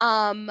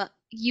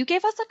 you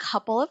gave us a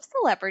couple of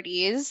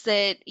celebrities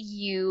that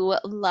you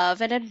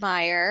love and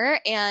admire,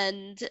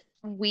 and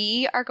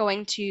we are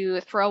going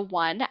to throw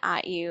one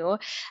at you,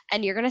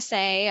 and you're going to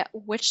say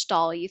which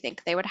doll you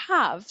think they would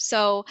have.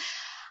 So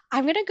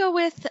I'm going to go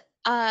with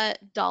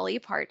Dolly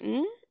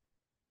Parton.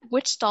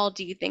 Which doll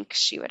do you think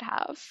she would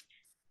have? I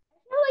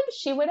feel like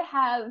she would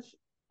have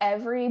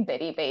every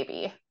bitty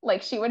baby.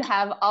 Like she would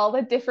have all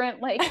the different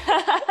like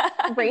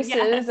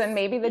races and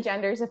maybe the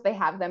genders if they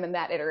have them in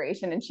that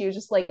iteration. And she would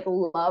just like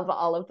love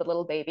all of the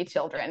little baby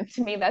children.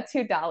 To me, that's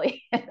who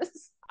Dolly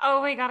is.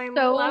 Oh my God, I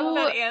love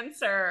that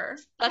answer.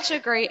 Such a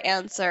great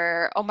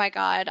answer. Oh my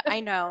God, I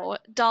know.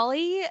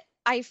 Dolly,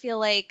 I feel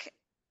like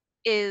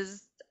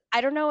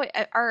I don't know,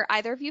 are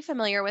either of you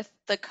familiar with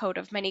the Coat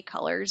of Many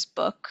Colors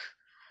book?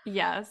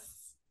 Yes.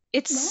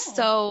 It's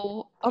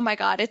oh my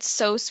God, it's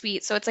so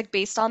sweet. So it's like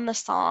based on the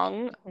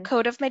song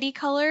Coat of Many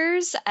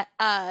Colors,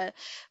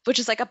 which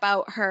is like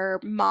about her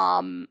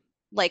mom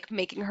like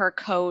making her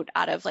coat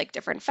out of like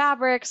different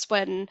fabrics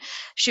when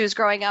she was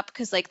growing up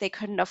because like they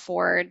couldn't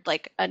afford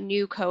like a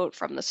new coat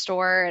from the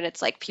store, and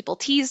it's like people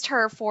teased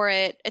her for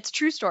it. It's a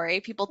true story.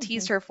 People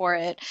teased her for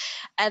it,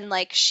 and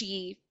like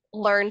she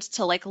learned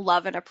to like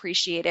love and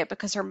appreciate it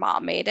because her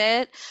mom made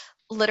it.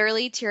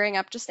 Literally tearing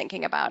up just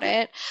thinking about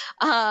it.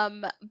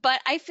 But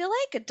I feel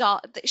like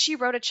she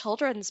wrote a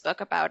children's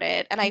book about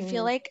it, and I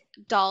feel like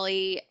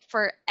Dolly,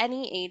 for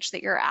any age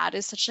that you're at,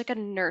 is such like a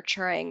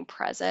nurturing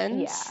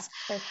presence.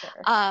 Yeah, for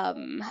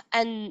sure.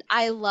 And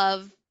I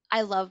love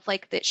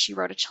like that she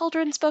wrote a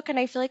children's book, and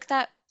I feel like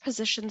that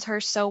positions her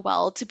so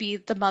well to be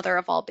the mother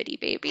of all bitty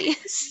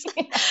babies.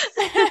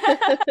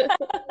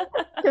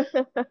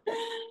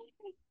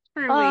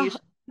 Truly,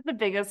 she's the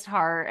biggest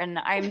heart, and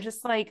I'm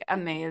just like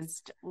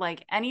amazed.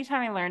 Like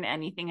anytime I learn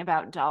anything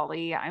about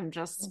Dolly, I'm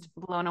just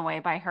blown away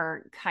by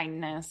her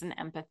kindness and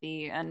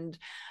empathy. And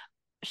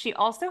she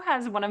also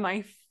has one of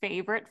my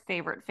favorite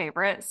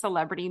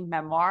celebrity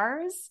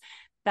memoirs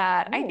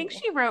that I think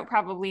she wrote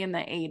probably in the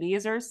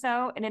 80s or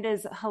so, and it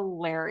is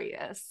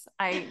hilarious.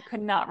 I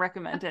could not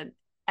recommend it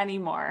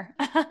anymore.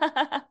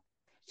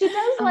 She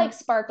does like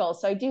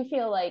sparkles, so I do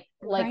feel like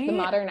Right? the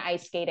modern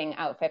ice skating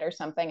outfit or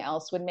something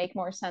else would make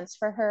more sense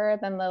for her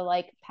than the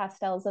like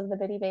pastels of the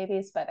Bitty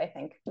Babies. But I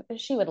think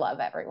she would love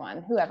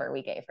everyone, whoever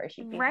we gave her,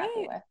 she'd be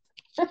happy with.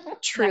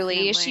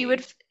 Truly,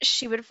 Definitely.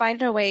 she would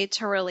find a way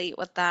to relate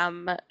with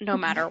them no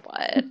matter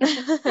what.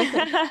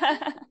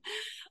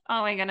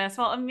 Oh my goodness.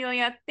 Well,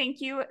 Amelia,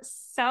 thank you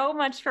so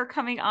much for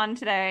coming on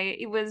today.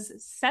 It was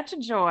such a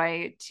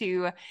joy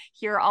to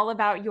hear all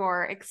about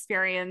your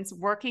experience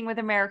working with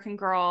American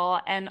Girl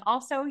and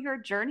also your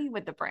journey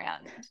with the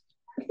brand.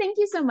 Thank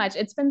you so much.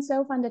 It's been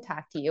so fun to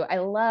talk to you. I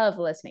love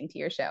listening to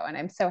your show, and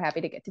I'm so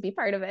happy to get to be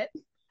part of it.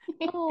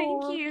 Thank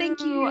Oh, you. thank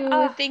you.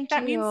 Oh, Thank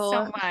that means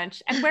so you.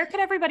 much. And where could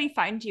everybody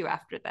find you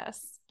after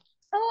this?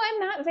 Oh, I'm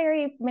not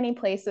very many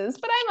places,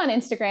 but I'm on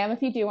Instagram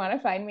if you do want to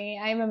find me.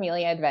 I'm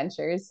Amelia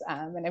Adventures,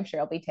 and I'm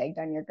sure I'll be tagged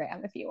on your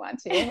gram if you want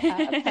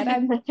to. But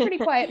I'm a pretty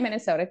quiet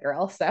Minnesota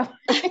girl, so.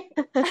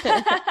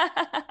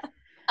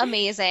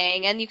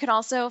 Amazing. And you can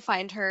also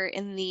find her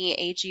in the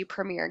AG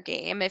Premiere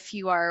game if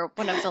you are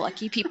one of the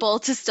lucky people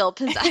to still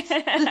possess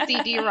the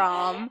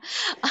CD-ROM.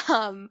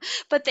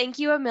 But thank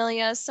you,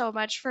 Amelia, so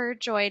much for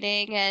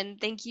joining, and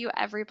thank you,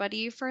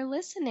 everybody, for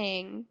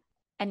listening.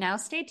 And now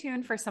stay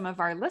tuned for some of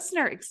our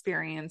listener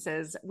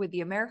experiences with the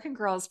American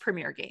Girls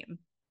premiere game.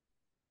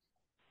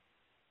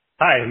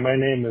 Hi, my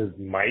name is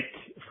Mike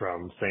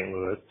from St.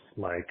 Louis.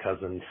 My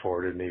cousin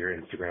forwarded me your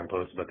Instagram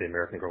post about the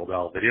American Girl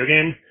doll video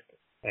game,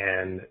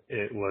 and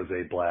it was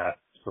a blast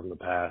from the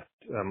past.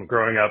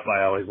 Growing up,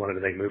 I always wanted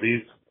to make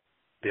movies,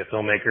 be a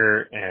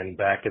filmmaker, and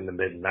back in the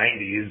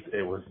mid-90s,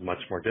 it was much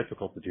more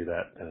difficult to do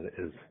that than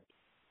it is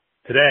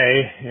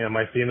today.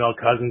 My female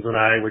cousins and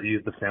I would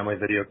use the family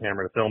video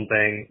camera to film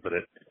things, but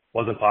it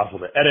wasn't possible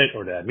to edit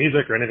or to add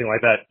music or anything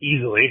like that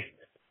easily.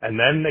 And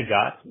then they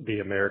got the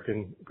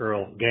American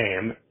Girl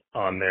game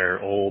on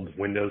their old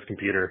Windows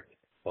computer.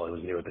 Well, it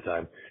was new at the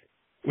time.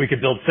 We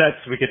could build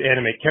sets, we could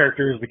animate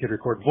characters, we could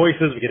record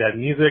voices, we could add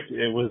music.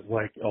 It was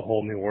like a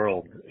whole new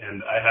world.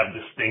 And I have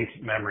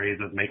distinct memories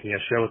of making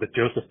a show with the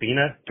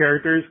Josephina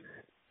characters.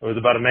 It was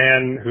about a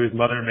man whose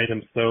mother made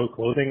him sew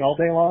clothing all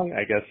day long.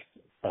 I guess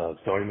a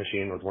sewing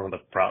machine was one of the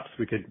props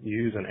we could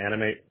use and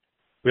animate.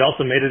 We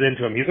also made it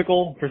into a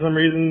musical for some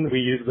reason. We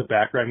used the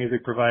background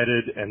music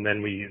provided, and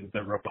then we used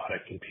the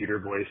robotic computer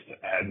voice to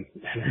add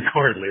and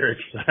record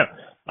lyrics.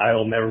 I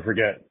will never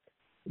forget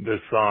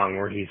this song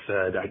where he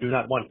said, I do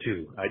not want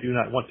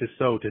to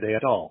sew today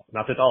at all.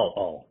 Not at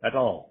all, at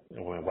all.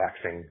 And went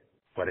waxing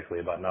poetically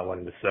about not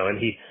wanting to sew. And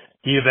he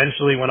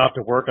eventually went off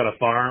to work on a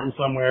farm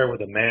somewhere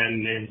with a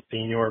man named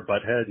Senior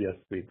Butthead. Yes,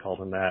 we called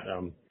him that.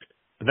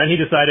 But then he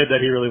decided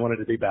that he really wanted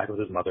to be back with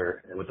his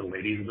mother and with the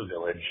ladies of the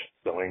village,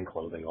 sewing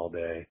clothing all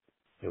day.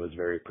 It was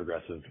very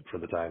progressive for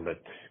the time. But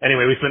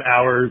anyway, we spent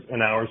hours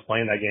and hours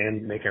playing that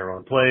game, making our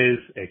own plays,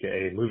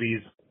 aka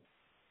movies.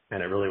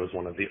 And it really was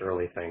one of the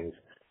early things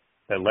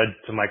that led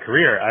to my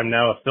career. I'm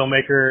now a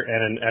filmmaker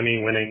and an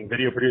Emmy-winning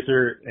video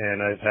producer,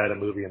 and I've had a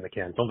movie in the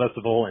Cannes Film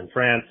Festival in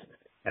France,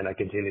 and I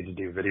continue to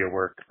do video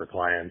work for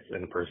clients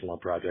and personal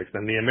projects.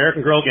 And the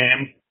American Girl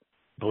game,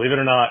 believe it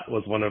or not,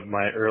 was one of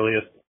my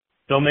earliest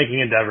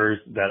filmmaking endeavors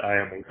that I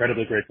am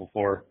incredibly grateful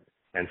for,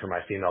 and for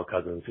my female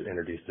cousins who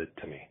introduced it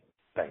to me.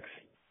 Thanks.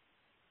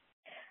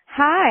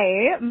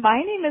 Hi,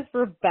 my name is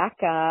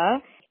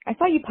Rebecca. I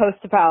saw you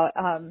post about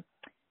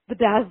the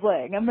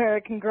dazzling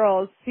American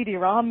Girls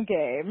CD-ROM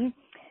game.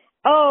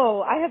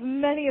 Oh, I have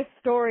many a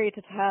story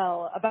to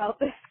tell about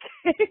this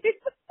game.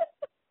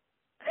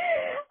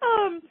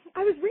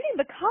 I was reading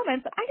the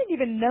comments. I didn't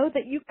even know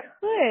that you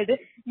could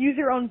use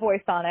your own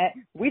voice on it.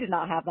 We did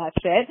not have that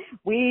shit.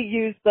 We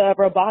used the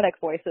robotic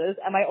voices,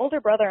 and my older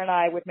brother and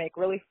I would make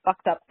really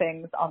fucked up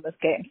things on this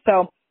game.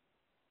 So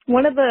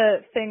one of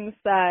the things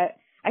that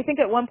I think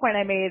at one point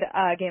I made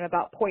a game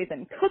about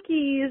poison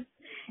cookies,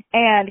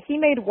 and he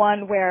made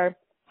one where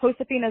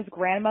Josefina's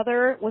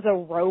grandmother was a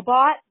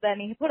robot. Then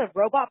he put a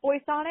robot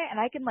voice on it, and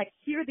I can like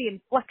hear the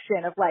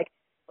inflection of like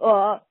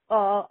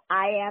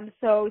I am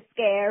so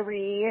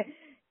scary,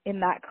 in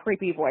that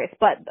creepy voice.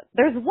 But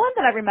there's one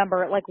that I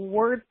remember, like,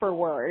 word for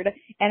word,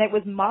 and it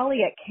was Molly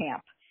at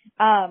camp.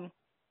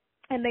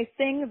 And they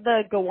sing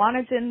the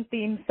Gowanagin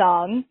theme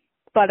song,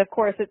 but of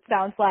course it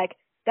sounds like,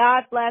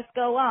 God bless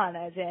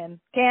Gowanagin,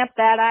 camp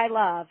that I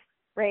love.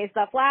 Raise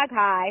the flag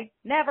high,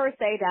 never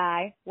say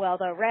die, well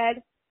the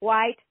red,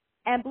 white,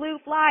 and blue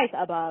flies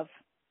above.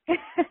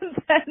 And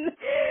then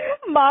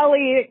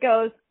Molly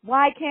goes,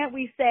 why can't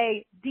we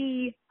say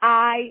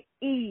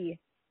D-I-E?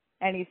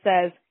 And he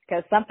says,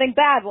 because something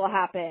bad will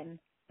happen.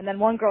 And then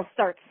one girl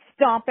starts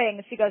stomping,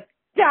 and she goes,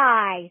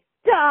 die,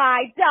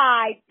 die,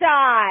 die,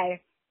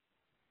 die.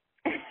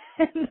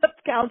 And the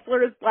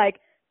counselor is like,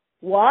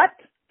 what?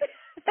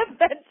 And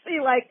then she,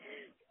 like,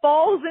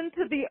 falls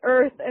into the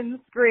earth and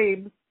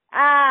screams,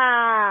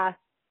 ah!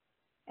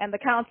 And the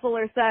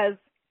counselor says,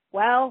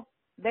 well,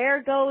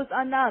 there goes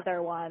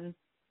another one.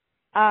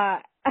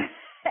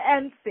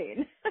 End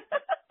scene.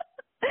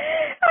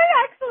 I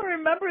actually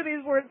remember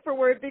these words for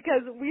word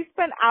because we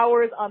spent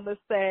hours on this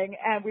thing,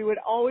 and we would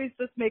always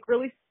just make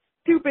really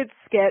stupid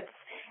skits.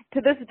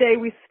 To this day,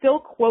 we still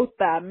quote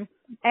them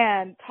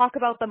and talk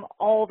about them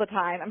all the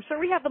time. I'm sure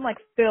we have them, like,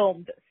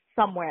 filmed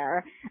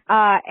somewhere.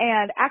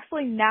 And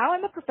actually, now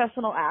I'm a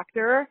professional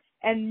actor,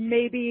 and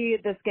maybe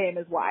this game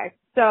is why.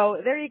 So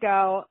there you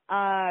go.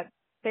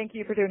 Thank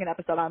you for doing an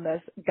episode on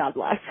this. God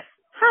bless.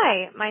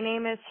 Hi, my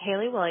name is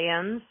Haley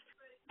Williams.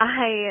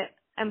 I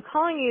am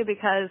calling you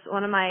because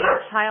one of my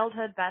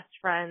childhood best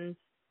friends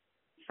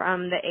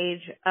from the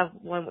age of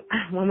when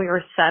we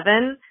were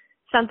 7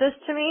 sent this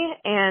to me,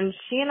 and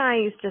she and I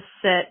used to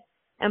sit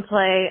and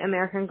play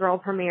American Girl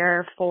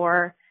Premiere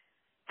for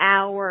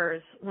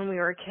hours when we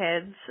were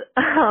kids.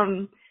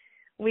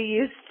 We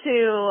used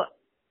to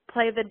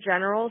play the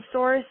general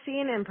store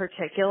scene in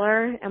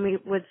particular, and we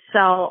would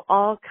sell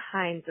all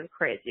kinds of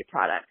crazy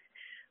products.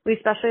 We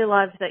especially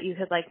loved that you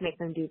could, like, make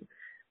them do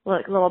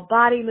like little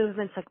body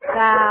movements like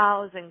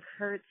bows and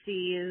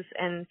curtsies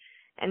and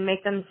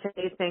make them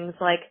say things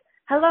like,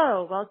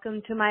 hello,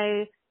 welcome to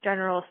my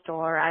general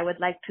store. I would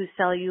like to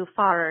sell you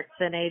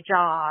farts in a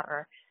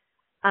jar.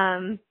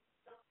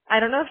 I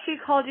don't know if she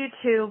called you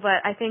too,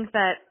 but I think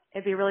that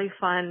it'd be really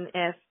fun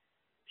if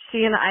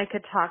she and I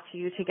could talk to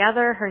you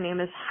together. Her name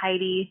is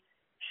Heidi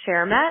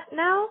Shermet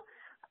now.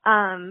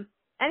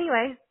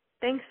 Anyway,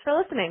 thanks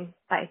for listening.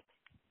 Bye.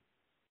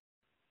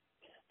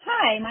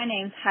 Hi, my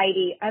name's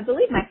Heidi. I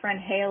believe my friend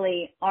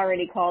Haley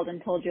already called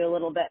and told you a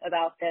little bit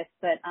about this,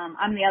 but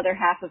I'm the other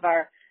half of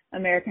our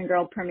American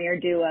Girl Premiere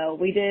duo.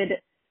 We did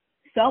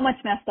so much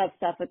messed up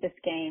stuff with this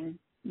game.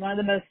 One of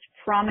the most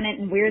prominent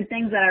and weird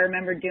things that I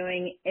remember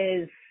doing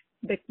is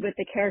with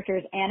the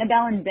characters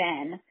Annabelle and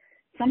Ben.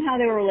 Somehow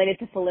they were related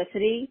to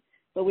Felicity,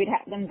 but we'd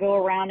have them go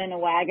around in a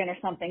wagon or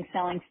something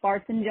selling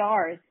farts in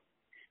jars,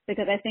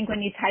 because I think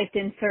when you typed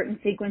in certain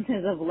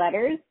sequences of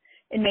letters,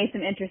 it made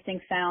some interesting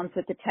sounds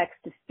with the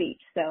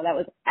text-to-speech. So that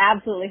was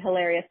absolutely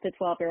hilarious to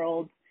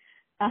 12-year-olds.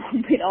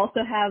 We'd also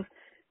have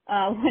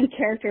one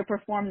character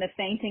perform the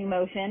fainting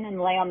motion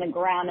and lay on the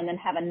ground, and then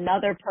have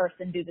another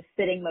person do the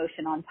sitting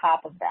motion on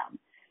top of them.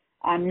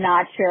 I'm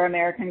not sure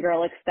American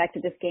Girl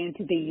expected this game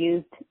to be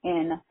used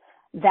in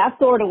that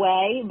sort of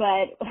way,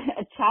 but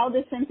a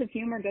childish sense of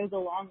humor goes a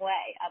long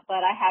way. But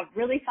I have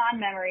really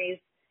fond memories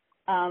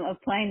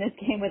of playing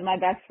this game with my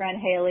best friend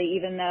Haley,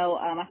 even though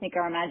I think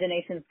our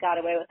imaginations got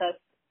away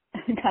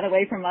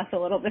from us a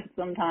little bit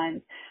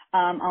sometimes.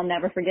 I'll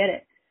never forget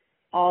it.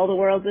 All the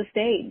world's a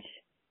stage.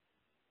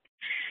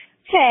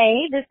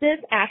 Hey, this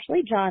is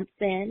Ashley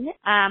Johnson.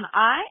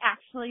 I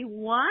actually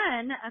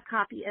won a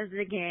copy of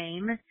the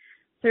game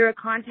through a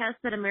contest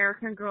that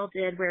American Girl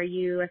did, where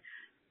you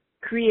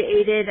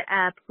created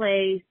a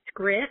play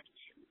script,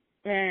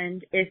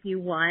 and if you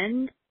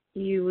won,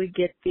 you would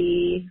get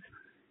the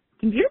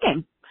computer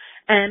game.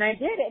 And I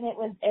did, and it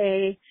was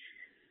a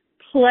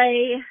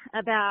play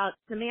about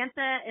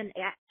Samantha and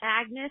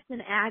Agnes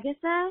and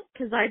Agatha,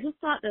 because I just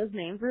thought those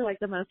names were like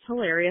the most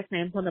hilarious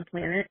names on the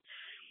planet.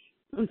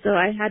 And so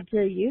I had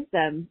to use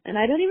them. And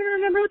I don't even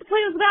remember what the play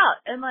was about.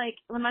 And, like,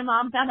 when my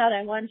mom found out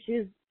I won, she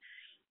was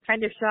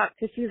kind of shocked,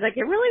 because she was like,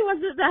 it really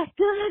wasn't that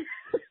good.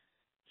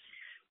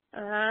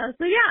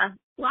 So yeah,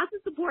 lots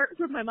of support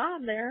from my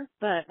mom there.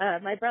 But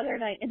my brother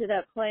and I ended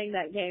up playing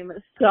that game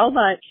so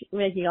much,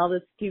 making all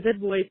the stupid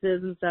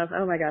voices and stuff.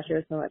 Oh my gosh, it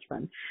was so much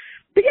fun.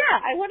 But yeah,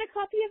 I won a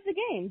copy of the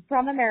game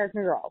from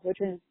American Girl,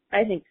 which is,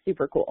 I think,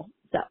 super cool.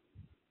 So,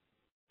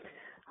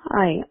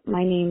 hi,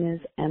 my name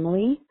is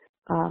Emily.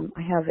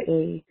 I have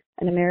an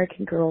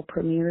American Girl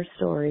premiere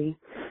story.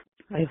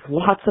 I have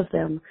lots of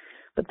them,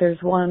 but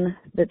there's one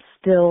that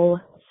still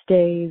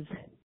stays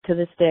to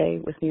this day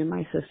with me and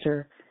my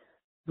sister.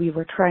 We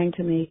were trying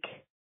to make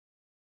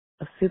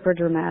a super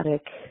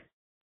dramatic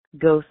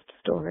ghost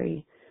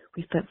story.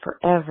 We spent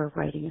forever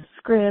writing a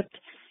script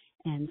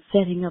and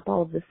setting up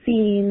all of the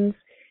scenes,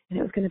 and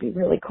it was going to be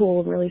really cool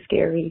and really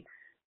scary,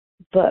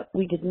 but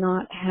we did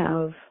not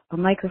have a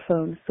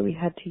microphone, so we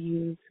had to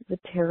use the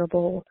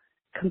terrible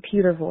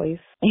computer voice.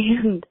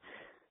 And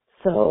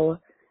so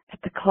at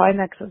the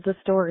climax of the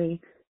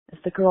story, as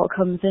the girl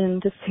comes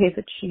in to say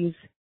that she's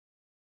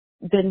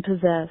been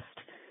possessed,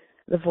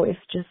 the voice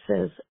just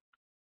says,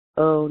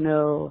 "Oh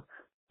no,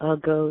 a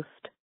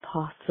ghost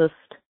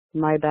possessed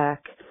my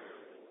back,"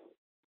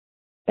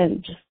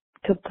 and just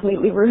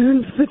completely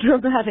ruins the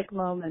dramatic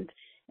moment.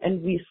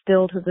 And we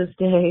still, to this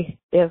day,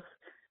 if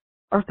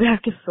our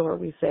back is sore,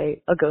 we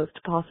say, "A ghost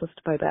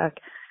possessed my back."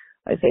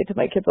 I say to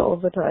my kids all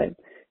the time.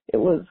 It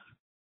was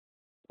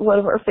one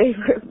of our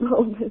favorite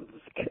moments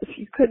because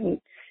you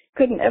couldn't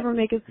ever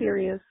make a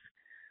serious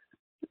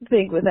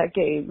thing with that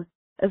game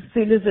as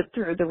soon as it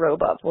threw the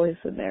robot voice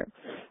in there.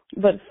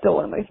 But it's still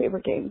one of my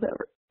favorite games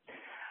ever.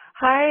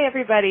 Hi,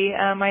 everybody.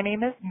 My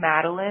name is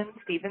Madeline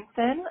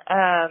Stevenson,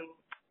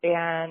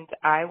 and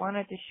I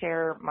wanted to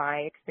share my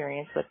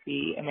experience with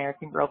the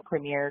American Girl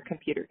Premier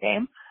computer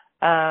game.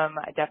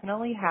 I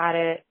definitely had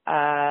it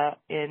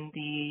in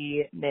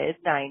the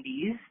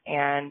mid-90s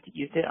and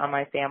used it on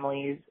my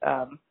family's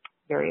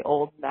very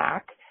old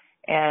Mac.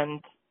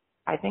 And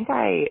I think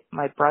my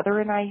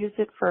brother and I used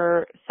it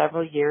for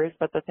several years,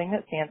 but the thing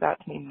that stands out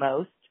to me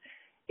most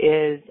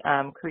is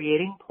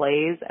creating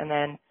plays and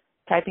then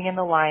typing in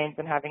the lines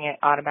and having it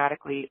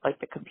automatically, like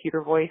the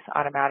computer voice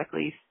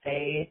automatically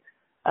say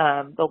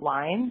the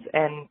lines.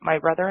 And my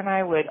brother and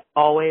I would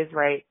always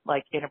write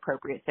like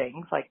inappropriate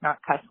things, like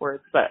not cuss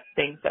words, but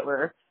things that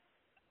were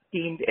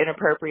deemed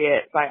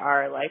inappropriate by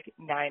our like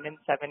 9 and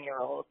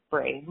 7-year-old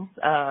brains.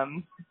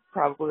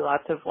 Probably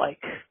lots of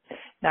like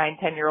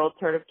 9-10-year-old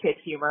sort of kid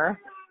humor.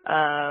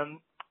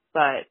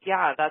 But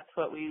yeah, that's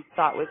what we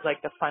thought was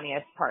like the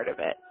funniest part of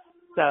it.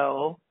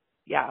 So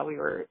yeah, we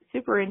were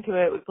super into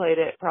it. We played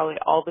it probably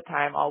all the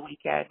time, all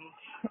weekend,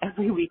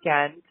 every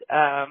weekend.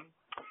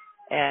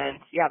 And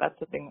yeah, that's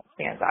the thing that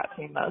stands out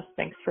to me most.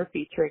 Thanks for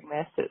featuring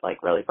this. It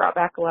like really brought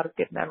back a lot of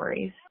good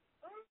memories.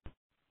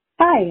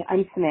 Hi,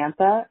 I'm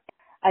Samantha.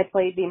 I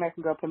played the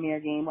American Girl Premier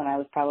game when I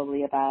was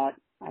probably about,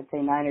 I'd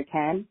say 9 or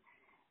 10.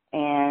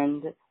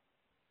 And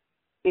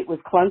it was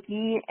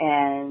clunky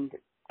and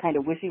kind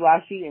of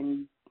wishy-washy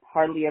and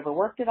hardly ever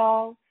worked at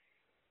all.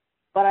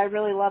 But I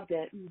really loved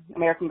it.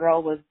 American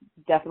Girl was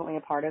definitely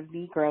a part of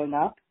me growing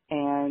up.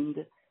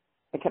 And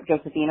I kept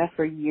Josephina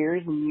for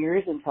years and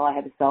years until I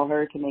had to sell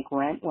her to make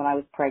rent when I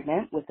was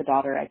pregnant with the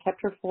daughter I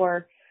kept her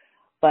for.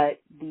 But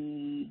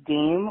the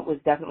game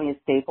was definitely a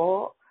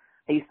staple.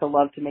 I used to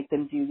love to make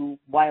them do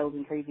wild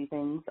and crazy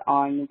things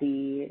on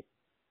the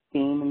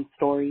game and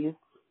stories.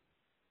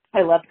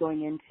 I loved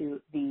going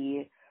into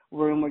the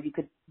room where you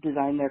could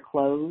design their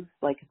clothes,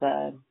 like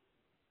the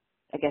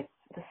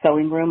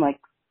sewing room, like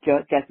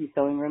Jessie's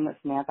sewing room that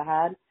Samantha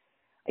had.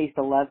 I used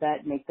to love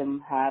that, make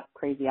them have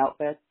crazy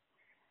outfits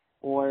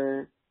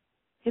or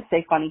just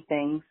say funny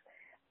things.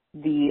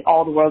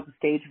 All the World's a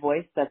Stage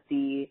voice that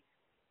the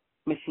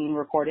machine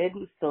recorded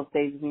still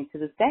stays with me to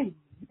this day.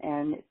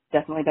 And it's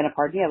definitely been a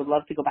part of me. I would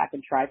love to go back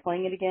and try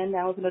playing it again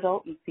now as an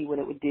adult and see what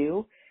it would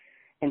do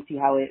and see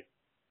how it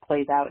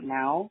plays out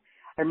now.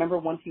 I remember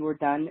once you were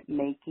done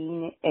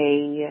making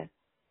a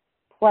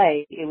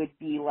play, it would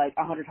be like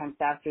 100 times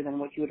faster than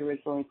what you had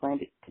originally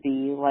planned it to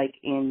be, like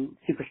in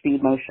super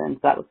speed motion. So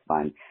that was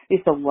fun. I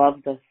used to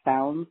love the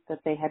sounds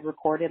that they had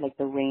recorded, like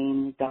the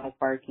rain, dog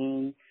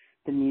barking,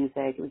 the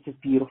music. It was just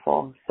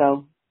beautiful.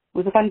 So it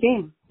was a fun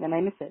game, and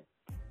I miss it.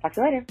 Talk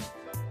to you later.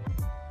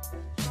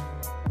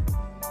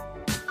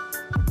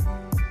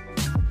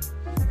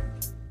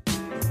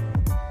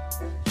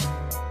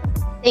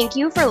 Thank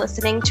you for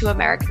listening to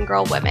American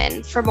Girl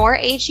Women. For more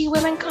AG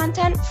Women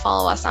content,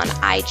 follow us on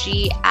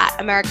IG at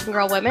American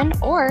Girl Women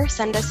or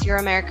send us your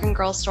American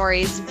Girl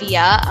stories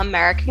via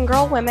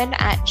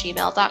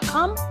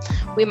americangirlwomen@gmail.com.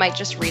 We might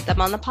just read them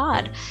on the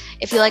pod.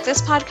 If you like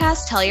this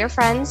podcast, tell your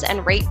friends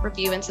and rate,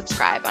 review, and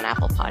subscribe on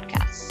Apple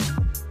Podcasts.